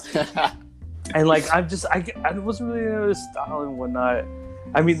yeah. And like I wasn't really into his style and whatnot.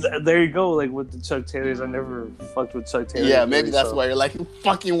 I mean, there you go. Like with the Chuck Taylors, I never fucked with Chuck Taylor. Yeah, maybe that's why you're like, you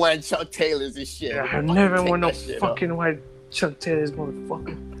fucking wearing Chuck Taylors and shit. Yeah, I never wore no fucking white Chuck Taylors,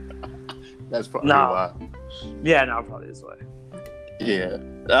 motherfucker. That's probably why. Yeah, no, probably is why. Yeah.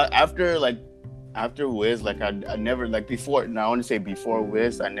 After Wiz, like I never like before. Now I want to say before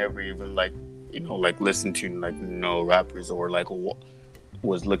Wiz, I never even like listened to like no rappers or like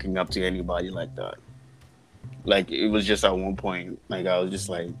was looking up to anybody like that. Like it was just at one point, like I was just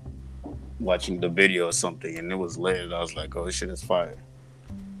like watching the video or something, and it was lit. And I was like, "Oh, this shit is fire."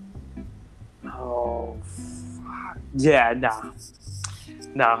 Oh, fuck. Yeah,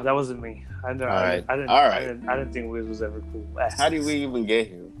 nah, that wasn't me. I didn't think Wiz was ever cool. How did we even get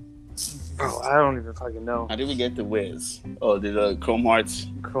here? Bro, I don't even fucking know. How did we get to Wiz? Oh, the Chrome Hearts?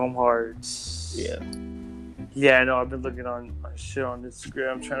 Chrome Hearts. Yeah. Yeah, I know. I've been looking on my shit on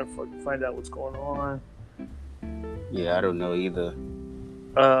Instagram, trying to fucking find out what's going on. Yeah, I don't know either.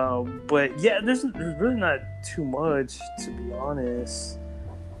 But yeah, there's really not too much, to be honest.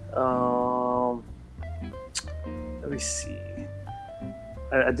 Let me see.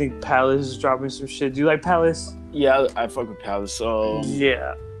 I think Palace is dropping some shit. Do you like Palace? Yeah, I fuck with Palace.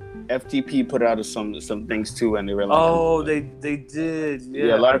 Yeah. FTP put out some things too, and they were like, "Oh, they did."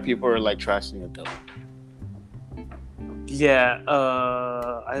 Yeah, a lot of people are like trashing it though. Yeah,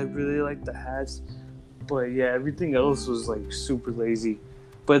 I really like the hats, but yeah, everything else was like super lazy.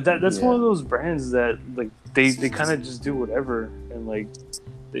 But that's one of those brands that like they kind of just do whatever, and like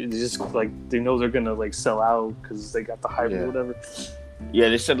they just like they know they're gonna like sell out because they got the hype or whatever. Yeah,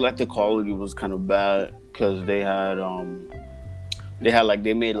 they said like the quality was kind of bad because they had like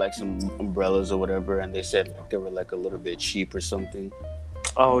they made like some umbrellas or whatever, and they said like they were like a little bit cheap or something.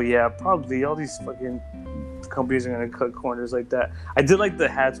 Oh yeah, probably all these fucking companies are gonna cut corners like that. I did like the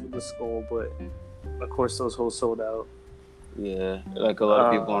hats with the skull, but of course those hoes sold out. Yeah, like a lot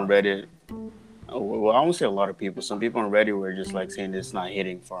of people on Reddit. Oh, well, I won't say a lot of people. Some people on Reddit were just like saying it's not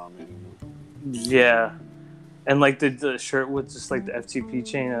hitting for them anymore. Yeah, and like the shirt with just like the FTP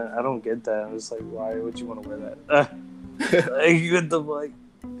chain, I don't get that. I was like, why would you want to wear that? Like, you get the like,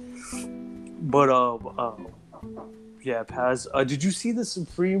 but yeah, Paz. Did you see the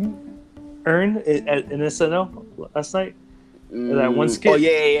Supreme urn in SNL last night? That one skit. Oh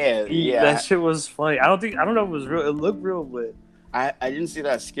yeah. That shit was funny. I don't know if it was real. It looked real, but I didn't see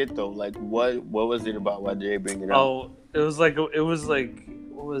that skit though. Like, what was it about? Why did they bring it up? Oh, it was like what was it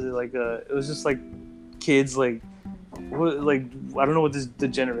like? It was just like kids like. What, like I don't know what the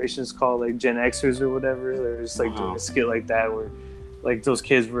generation is called, like Gen Xers or whatever. They're just like doing a skit like that where like those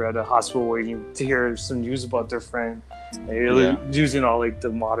kids were at a hospital waiting to hear some news about their friend. They were using all like the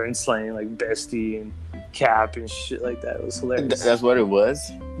modern slang like bestie and cap and shit like that. It was hilarious. That's what it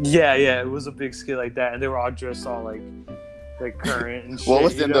was? Yeah, it was a big skit like that, and they were all dressed all like current and shit. What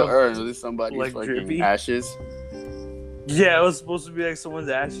was in the urn? Was it somebody's like fucking drippy ashes? Yeah, it was supposed to be like someone's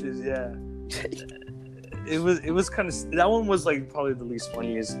ashes. Yeah. It was kind of, that one was like probably the least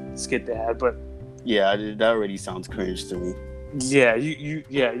funniest skit they had, but yeah, that already sounds cringe to me. Yeah, you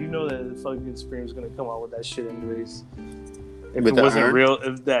know that fucking Supreme's gonna come out with that shit anyways. If with it wasn't urn? real,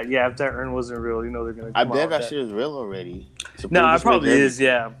 if that urn wasn't real, you know they're gonna. I Come bet out that with shit is real already. No, it probably is.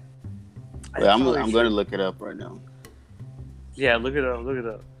 Yeah. Wait, I'm gonna look it up right now. Yeah, look it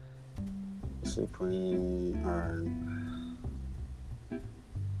up. Supreme urn.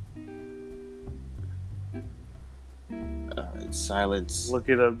 Silence. Look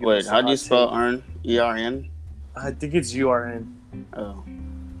it up. Wait, how do you spell urn? ERN? I think it's URN. Oh.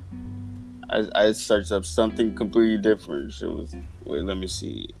 I searched up something completely different. Wait, let me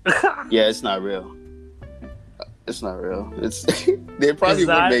see. Yeah, it's not real. It's not real. It's they probably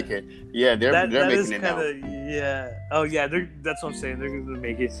would make it. Yeah, they're making it now. Yeah. Oh yeah, that's what I'm saying. They're gonna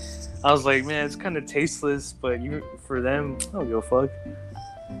make it. I was like, man, it's kind of tasteless, but for them, I don't give a fuck.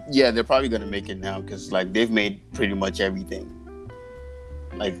 Yeah, they're probably gonna make it now because like they've made pretty much everything.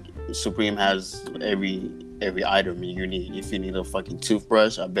 Like Supreme has every item you need. If you need a fucking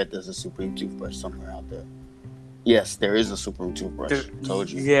toothbrush, I bet there's a Supreme toothbrush somewhere out there. Yes, there is a Supreme toothbrush. Told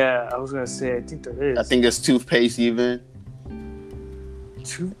you. Yeah, I was gonna say I think there is. I think there's toothpaste even.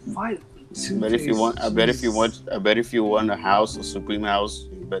 Toothpaste. But if you want, I bet if you want a house, a Supreme house,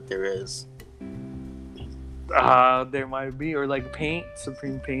 I bet there is. There might be, or like paint,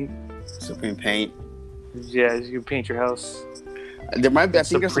 Supreme paint. Supreme paint. Yeah, you can paint your house. There might be. I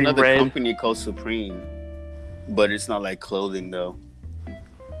think there's another Red. company called Supreme, but it's not like clothing though.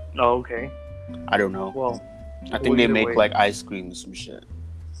 Oh, okay. I don't know. Well, I think they make like ice cream or some shit.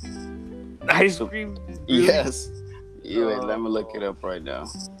 Ice cream? Really? Yes. Yeah, wait, let me look it up right now.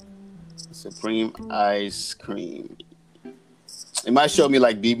 Supreme ice cream. It might show me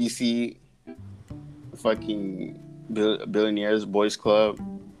like BBC, fucking Billionaires Boys Club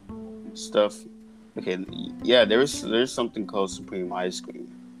stuff. Okay, yeah, there's something called Supreme ice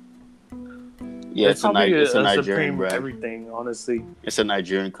cream. Yeah, it's a Nigerian Supreme brand. Everything, honestly. It's a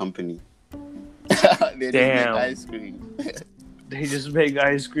Nigerian company. They Damn. just make ice cream. They just make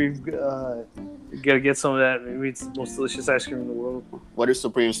ice cream. You gotta get some of that. Maybe it's the most delicious ice cream in the world. What if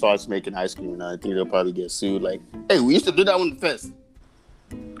Supreme starts making ice cream now? I think they'll probably get sued. Like, hey, we used to do that on the fest.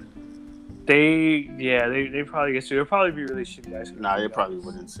 They probably get sued. It'll probably be really shitty ice cream. Nah, they probably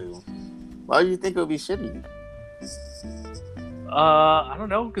wouldn't sue. Why do you think it would be shitty? I don't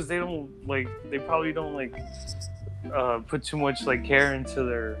know, because they probably don't put too much like care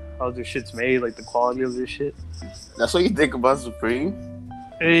into how their shit's made, like the quality of their shit. That's what you think about Supreme?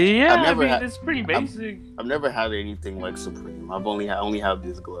 Yeah, it's pretty basic. I've never had anything like Supreme. I only have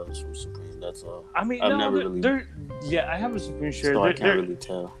these gloves from Supreme. That's all. I mean, I have a Supreme shirt. So I can't really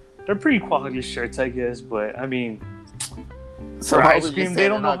tell. They're pretty quality shirts, I guess, but I mean, so for ice cream, they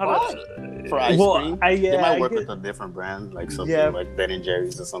don't know how to. For ice cream, they might work with a different brand, like something like Ben and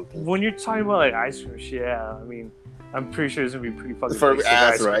Jerry's or something. When you're talking about like ice cream, yeah, I mean, I'm pretty sure it's gonna be pretty fucking. For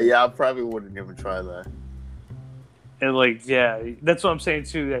ass, right? Yeah, I probably wouldn't even try that. And like, yeah, that's what I'm saying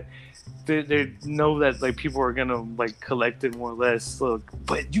too. That they know that like people are gonna like collect it more or less. Look,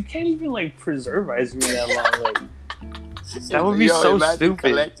 but you can't even like preserve ice cream that long. Like that would be so stupid.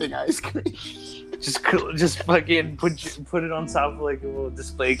 Collecting ice cream. just fucking put it on top of like a little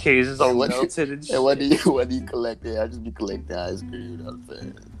display case. It's all melted and shit. And what do you collect? I just be collecting ice cream. You know what I'm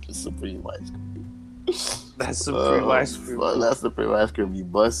saying? Just Supreme ice cream. That's Supreme ice cream. That's Supreme ice cream. You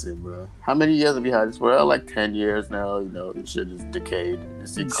busting, bro. How many years have you had this? Well, like 10 years now. You know, the shit is decayed. You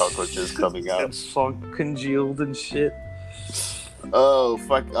see cockroaches coming out. It's all congealed and shit. Oh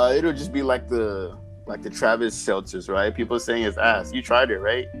fuck! It'll just be like the Travis seltzers, right? People saying it's ass. You tried it,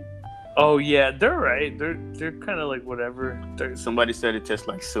 right? Oh yeah, they're right. They're kind of like whatever. Somebody said it tastes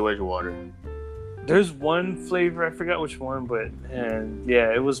like sewage water. There's one flavor, I forgot which one, but and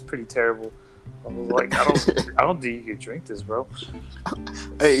yeah, it was pretty terrible. I was like, I don't think you could drink this, bro.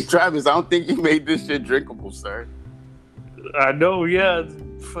 Hey Travis, I don't think you made this shit drinkable, sir. I know, yeah.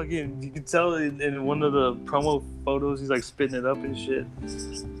 Fucking, you can tell in one of the promo photos, he's like spitting it up and shit.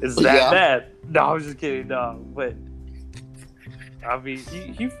 It's that bad. No, I was just kidding, no. But I mean,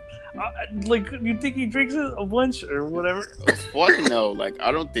 he like, you think he drinks a bunch or whatever? Fuck no. Like,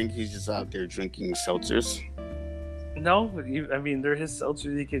 I don't think he's just out there drinking seltzers. No, but I mean, they're his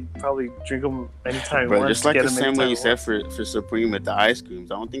seltzers. He could probably drink them anytime. Bro, just like the same way you said for Supreme at the ice creams.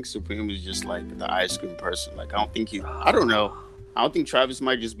 I don't think Supreme is just like the ice cream person. Like, I don't know. I don't think Travis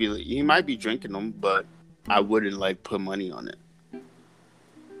might just be. He might be drinking them, but I wouldn't like put money on it.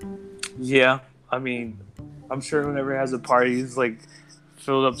 Yeah, I mean, I'm sure whenever he has a party, he's like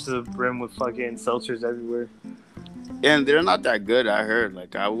filled up to the brim with fucking seltzers everywhere. And they're not that good. I heard.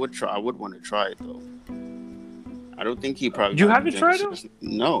 Like, I would want to try it though. I don't think he probably. You haven't tried them?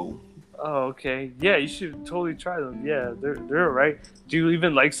 No. Oh, okay. Yeah, you should totally try them. Yeah, they're alright. Do you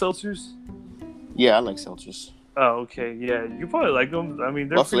even like seltzers? Yeah, I like seltzers. Oh, okay. Yeah, you probably like them. I mean,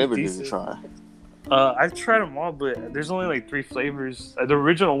 they're what pretty flavor decent. did you try? I've tried them all, but there's only like 3 flavors. The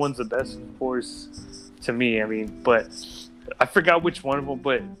original one's the best, of course, to me. I mean, but I forgot which one of them.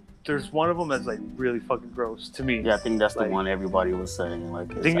 But there's one of them that's like really fucking gross to me. Yeah, I think that's like, the one everybody was saying.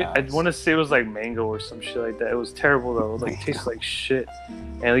 Like, I want to say it was like mango or some shit like that. It was terrible though. It like tastes like shit,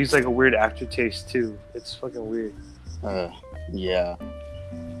 and it leaves like a weird aftertaste too. It's fucking weird. Yeah.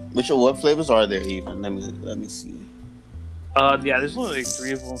 What flavors are there even? Let me see. Yeah, there's only like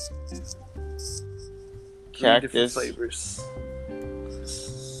 3 of them. 3 different flavors.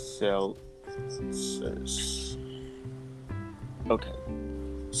 Seltzers. Okay.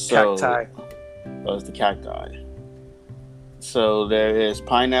 So, cacti. Oh, it's the cacti. So there is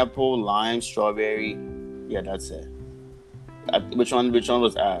pineapple, lime, strawberry. Yeah, that's it. Which one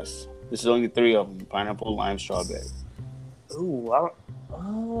was ass? This is only 3 of them: pineapple, lime, strawberry. Ooh,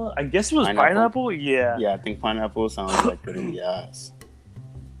 I guess it was pineapple. Yeah. Yeah, I think pineapple sounds like pretty ass.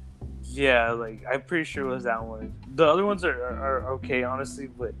 Yeah, like I'm pretty sure it was that one. The other ones are okay, honestly,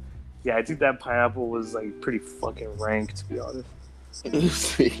 but yeah, I think that pineapple was like pretty fucking rank, to be honest.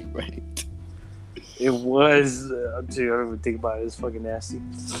 Right. It was, dude. I don't even think about it. It's fucking nasty.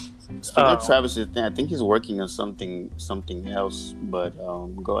 Travis's thing. I think he's working on something else. But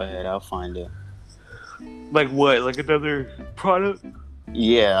go ahead. I'll find it. Like what? Like another product?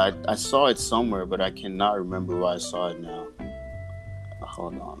 Yeah, I saw it somewhere, but I cannot remember where I saw it now.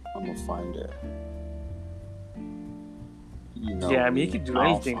 Hold on, I'm gonna find it. You know, yeah, I mean, he could do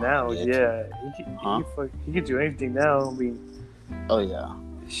anything now. Yeah, he could do anything now. I mean, oh yeah,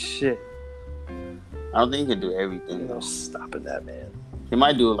 shit. I don't think he can do everything. No stopping that, man. He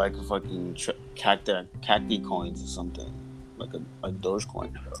might do like a fucking cacti coins or something, like a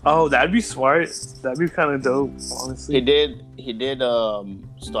Dogecoin. Oh, that'd be smart. That'd be kind of dope, honestly. He did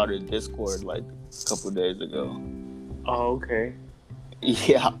start a Discord like a couple days ago. Oh, okay.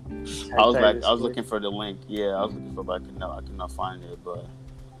 Yeah, I was looking for the link. Yeah, I was looking for, but I could not find it. But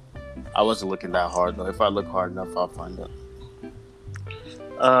I wasn't looking that hard though. If I look hard enough, I'll find it.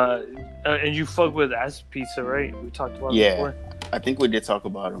 And you fuck with Ass Pizza, right? We talked about it before. I think we did talk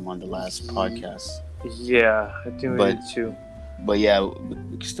about him on the last podcast. Yeah, I think we did too. But yeah, we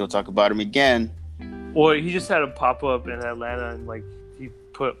can still talk about him again. Well, he just had a pop up in Atlanta, and like he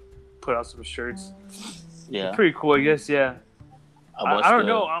put out some shirts. Yeah, pretty cool, I guess. Yeah. I don't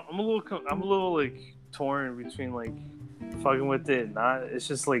know. I'm a little like torn between like fucking with it and not. It's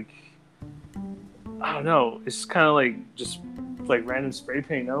just like I don't know. It's kind of like just like random spray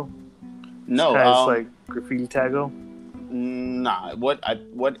paint. No, it's like graffiti tago. Nah. I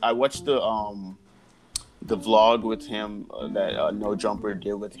watched the vlog with him that No Jumper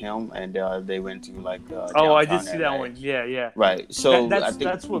did with him, and they went to like. I did see that one. Yeah. Right. So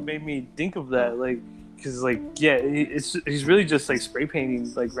that's what made me think of that. Like. Because, like, yeah, he's really just, like, spray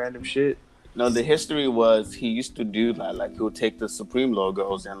painting, like, random shit. No, the history was he used to do that. Like he'll take the Supreme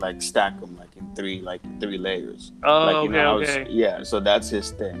logos and like stack them like in three layers. Like Oh, you know okay, how okay. yeah. So that's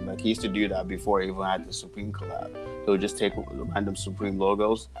his thing. Like he used to do that before he even had the Supreme collab. He'll just take random Supreme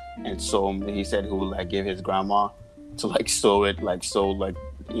logos and sew 'em. He said he would like give his grandma to like sew it, like sew like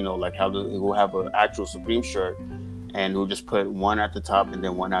like how he'll have an actual Supreme shirt, and he'll just put one at the top and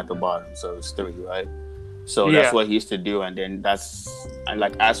then one at the bottom. So it's three, right? So that's Yeah, what he used to do, and then and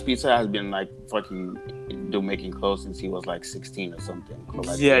like Ass Pizza has been like fucking making clothes since he was like 16 or something, or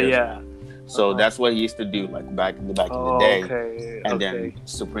like yeah, years yeah. now. So that's what he used to do, like back in the Oh, day, okay, and okay. then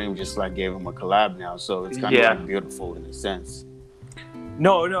Supreme just like gave him a collab now, so it's kind of Yeah. like beautiful in a sense.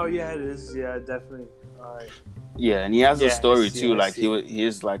 No, yeah, it is. Yeah, definitely. All right. Yeah, and he has a Yeah, story I see, too. I Like see. he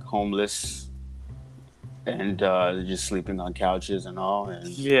is like homeless and just sleeping on couches and all, and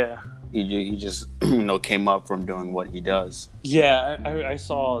Yeah, he just came up from doing what he does. yeah. I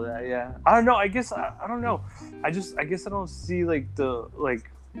saw all that. Yeah. I don't know. I guess I don't know. I guess I don't see like the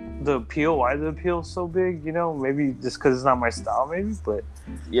appeal. Why the appeal is so big? Maybe just because it's not my style. Maybe, but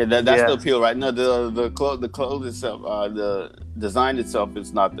Yeah, that's yeah. the appeal, right? No, the clothes itself, the design itself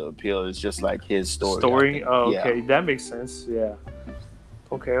is not the appeal. It's just like his story. I Story. think. Oh, Yeah, okay. That makes sense. Yeah.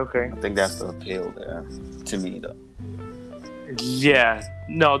 Okay. I think that's the appeal there to me, though. Yeah.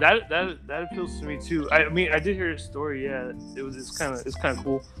 No, that appeals to me too. I mean, I did hear his story. Yeah, it's kind of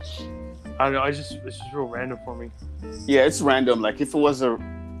cool. I don't know. It's just real random for me. Yeah, it's random. Like if it was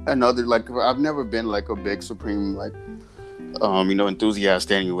another, like I've never been like a big Supreme like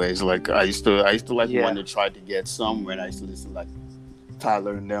enthusiast. Anyways, like I used to like Yeah. want to try to get some when I used to listen to like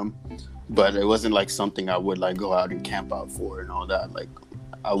Tyler and them, but it wasn't like something I would like go out and camp out for and all that. Like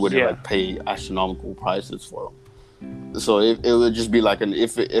I wouldn't Yeah. like pay astronomical prices for them. So it would just be like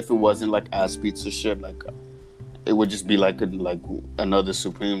if it wasn't like Ass Pizza shit, like it would just be like another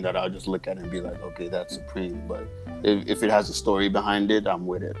Supreme that I'll just look at and be like, okay, that's Supreme. But if it has a story behind it, I'm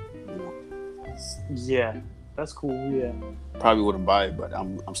with it. Yeah, that's cool. Yeah. Probably wouldn't buy it, but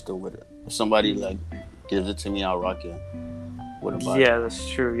I'm still with it. If somebody like gives it to me, I'll rock it. Wouldn't buy Yeah, that's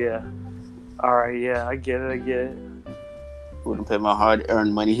true. Yeah. All right. Yeah, I get it. it. Wouldn't pay my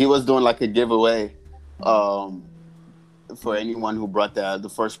hard-earned money. He was doing like a giveaway, for anyone who brought the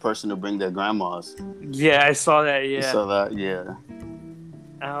first person to bring their grandmas. Yeah, I saw that. Yeah. So that yeah.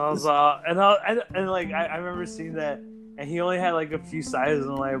 And I was like I remember seeing that, and he only had like a few sizes.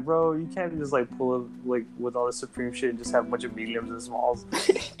 And I'm like, bro, you can't just like pull up like with all the Supreme shit and just have a bunch of mediums and smalls.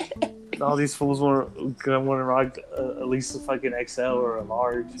 All these fools want to rock at least a fucking XL or a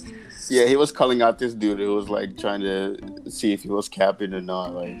large. Yeah, he was calling out this dude who was like trying to see if he was capping or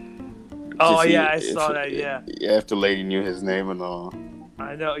not. Like, Oh to see yeah, I saw that. Yeah, if the lady knew his name and all.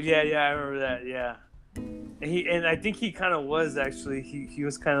 I know. Yeah, I remember that. Yeah, and I think he kind of was actually. He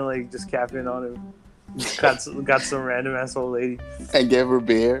was kind of like just capping on him. Got some random asshole lady. And gave her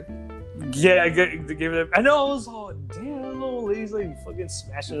beer. Yeah, I gave it. I know. I was all damn. That little lady's like fucking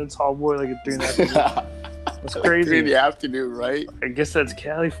smashing a tall boy like a 3.5. That's crazy. In the afternoon, right? I guess that's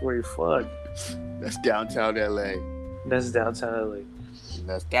Cali for you. Fuck. That's downtown LA. That's downtown LA.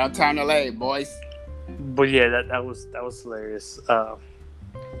 That's downtown LA, boys. But yeah, that was hilarious.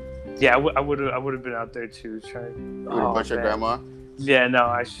 Yeah, I would have been out there too, trying. With a bunch of grandma. Yeah,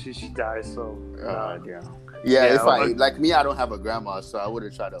 no, she died, so. Yeah. Yeah, Yeah, if I like me, I don't have a grandma, so I would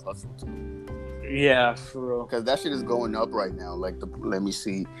have tried to hustle too. Yeah, for real. Because that shit is going up right now. Like let me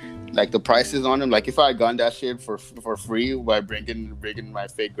see, like the prices on them. Like if I had gotten that shit for free by bringing my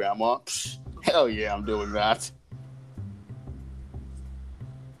fake grandma, hell yeah, I'm doing that.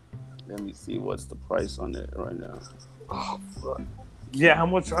 Let me see what's the price on it right now. Oh, fuck. Yeah, how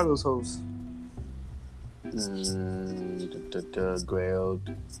much are those hoes?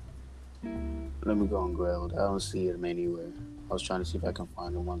 Grailed. Let me go on Grailed. I don't see them anywhere. I was trying to see if I can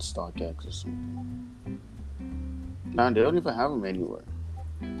find them on StockX or something. Nah, they don't even have them anywhere.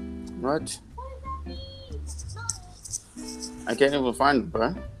 What? I can't even find them,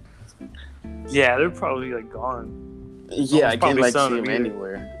 bro. Yeah, they're probably like gone. Yeah, I can't like see selling them them either.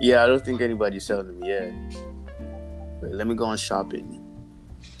 anywhere. Yeah, I don't think anybody's selling them yet. Wait, let me go on shopping.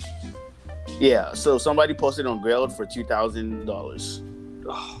 Yeah, so somebody posted on Grailed for $2,000.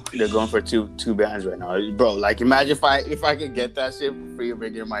 Oh, They're going for two bands right now, bro. Like, imagine if I could get that shit for free,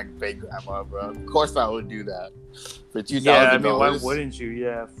 bringing my fake grandma, bro. Of course, I would do that for $2,000. yeah, I mean, why wouldn't you?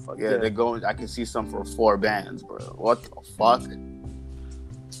 Yeah, fuck Yeah, they're going. I can see some for 4 bands, bro. What the fuck?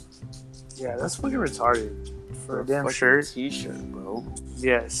 Yeah, that's fucking retarded for a damn fucking shirt. T-shirt, bro.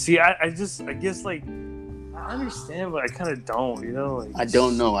 Yeah, see, I guess like I understand, but I kind of don't. Like, I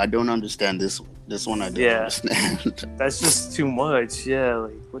don't know. I don't understand this This one I don't Yeah. understand. That's just too much. Yeah,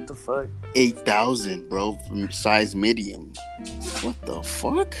 like what the fuck? 8,000, bro, from size medium. What the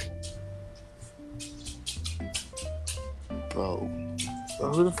fuck, bro?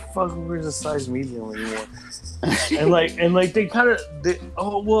 Bro, who the fuck wears a size medium anymore? and like they kind of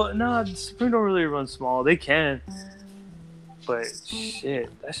Supreme don't really run small. They can, but shit,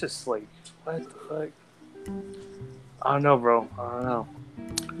 that's just like what the fuck. I don't know, bro. I don't know.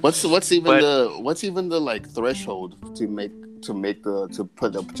 What's even the like threshold to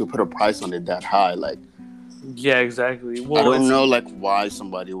put a price on it that high? Like, Yeah, exactly. Well, I don't know like why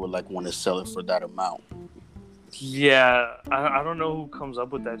somebody would like want to sell it for that amount. Yeah, I don't know who comes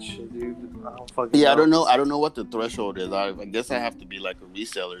up with that shit, dude. I don't fucking know. I don't know what the threshold is. I guess I have to be like a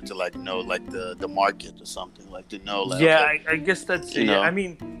reseller to like know like the market or something, like to know like. Yeah, okay, I guess that's it. Yeah, I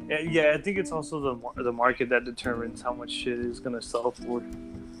mean, yeah, I think it's also the market that determines how much shit is gonna sell for.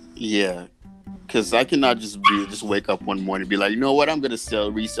 Yeah, because I cannot just wake up one morning and be like, you know what, I'm gonna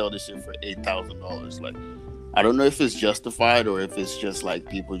resell this shit for $8,000. Like, I don't know if it's justified or if it's just like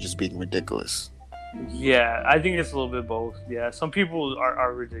people just being ridiculous. Yeah, I think it's a little bit both. Yeah, some people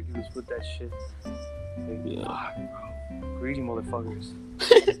are ridiculous with that shit. Like, Yeah. bro, greedy motherfuckers.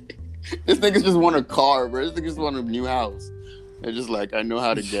 This nigga just want a car, bro. This nigga just want a new house. They're just like, I know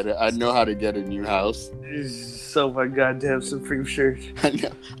how to get it. I know how to get a new house. So my goddamn Supreme shirt.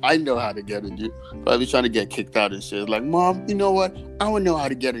 I know how to get a new. Probably trying to get kicked out and shit. Like, Mom, you know what? I want to know how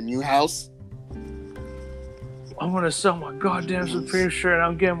to get a new house. I want to sell my goddamn Supreme shirt and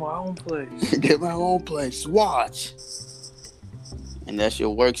I'm getting my own place. Get my own place. Watch. And that shit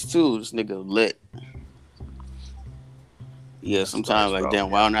works too. This nigga lit. Yeah, sometimes like, damn,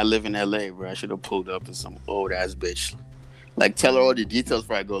 why don't I live in LA, bro? I should have pulled up in some old ass bitch. Like, tell her all the details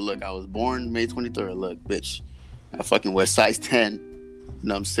before I go, look, I was born May 23rd. Look, bitch, I fucking wear size 10. You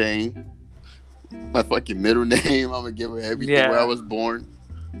know what I'm saying? My fucking middle name, I'm gonna give her everything where I was born.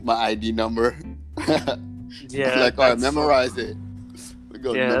 My ID number. Yeah. Like, all right, memorize it. We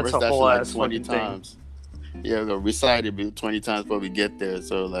go memorize that shit like 20 times. Yeah, we're gonna recite it 20 times before we get there.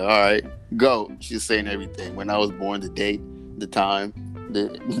 So, like, all right, go. She's saying everything. When I was born, the date, the time,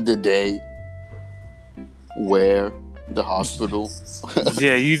 the day, where, the hospital.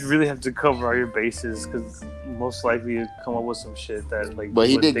 Yeah, you'd really have to cover all your bases because most likely you'd come up with some shit that like. But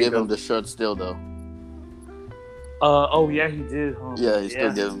he did give him the shirt still, though. Oh yeah, he did. Huh? Yeah, he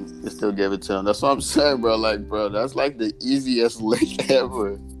still gave it to him. That's what I'm saying, bro. Like, bro, that's like the easiest lick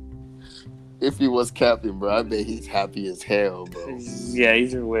ever. If he was captain, bro, I bet he's happy as hell, bro. Yeah,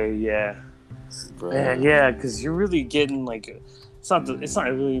 either way, yeah. Bro. Man, yeah, because you're really getting like, it's not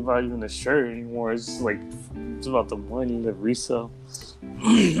really about even the shirt anymore. It's like it's about the money, the resale.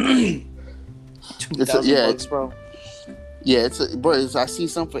 $2,000, bro. Yeah, I see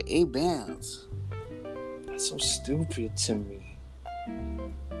something for $8. That's so stupid to me.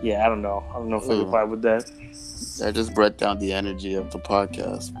 Yeah, I don't know if I could vibe with that. That just brought down the energy of the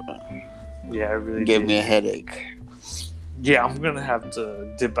podcast, bro. Yeah, it really gave me a headache. Yeah, I'm gonna have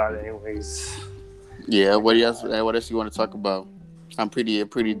to dip out anyways. Yeah, what else you want to talk about? I'm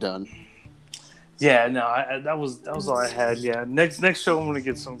pretty done. Yeah, no, that was all I had. Yeah, next show I'm gonna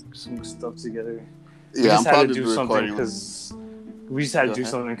get some stuff together. Yeah, I'm probably do something because we just had to do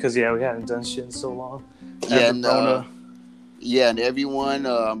something because we hadn't done shit in so long. Yeah, and everyone,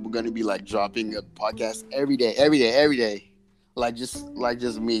 I'm gonna be like dropping a podcast every day. Like just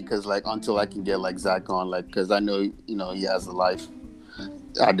me, because like until I can get like Zach on, like because I know he has a life,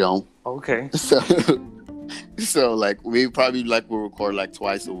 I don't. Okay. So like we probably like will record like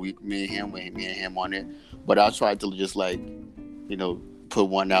twice a week, me and him on it. But I'll try to just like put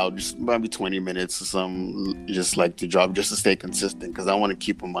one out, just maybe 20 minutes or something, just like to drop, just to stay consistent, because I want to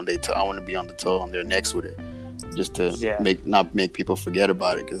keep them on I want to be on the toe on their necks with it, just to not make people forget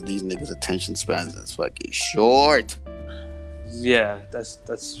about it, because these niggas' attention spans is fucking short. Yeah, that's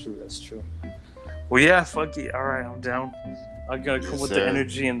true. That's true. Well, yeah, fuck it. All right, I'm down. I gotta come with the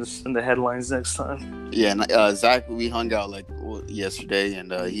energy and the headlines next time. Yeah, and Zach, we hung out like yesterday,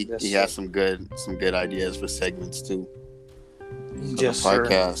 and he has some good ideas for segments too. Yes,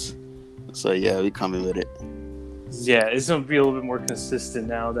 podcast. Sir. So yeah, we coming with it. Yeah, it's gonna be a little bit more consistent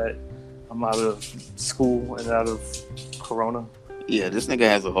now that I'm out of school and out of Corona. Yeah, this nigga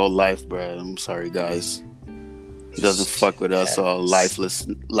has a whole life, bro. I'm sorry, guys. He doesn't fuck with us all lifeless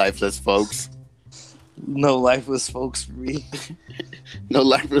folks. No lifeless folks for me. No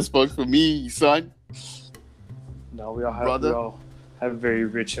lifeless folks for me, son. No, we all have very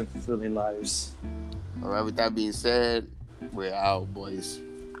rich and fulfilling lives. All right, with that being said, we're out, boys.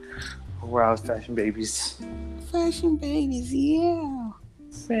 We're out, fashion babies. Fashion babies, yeah.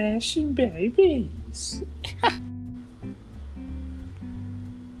 Fashion babies.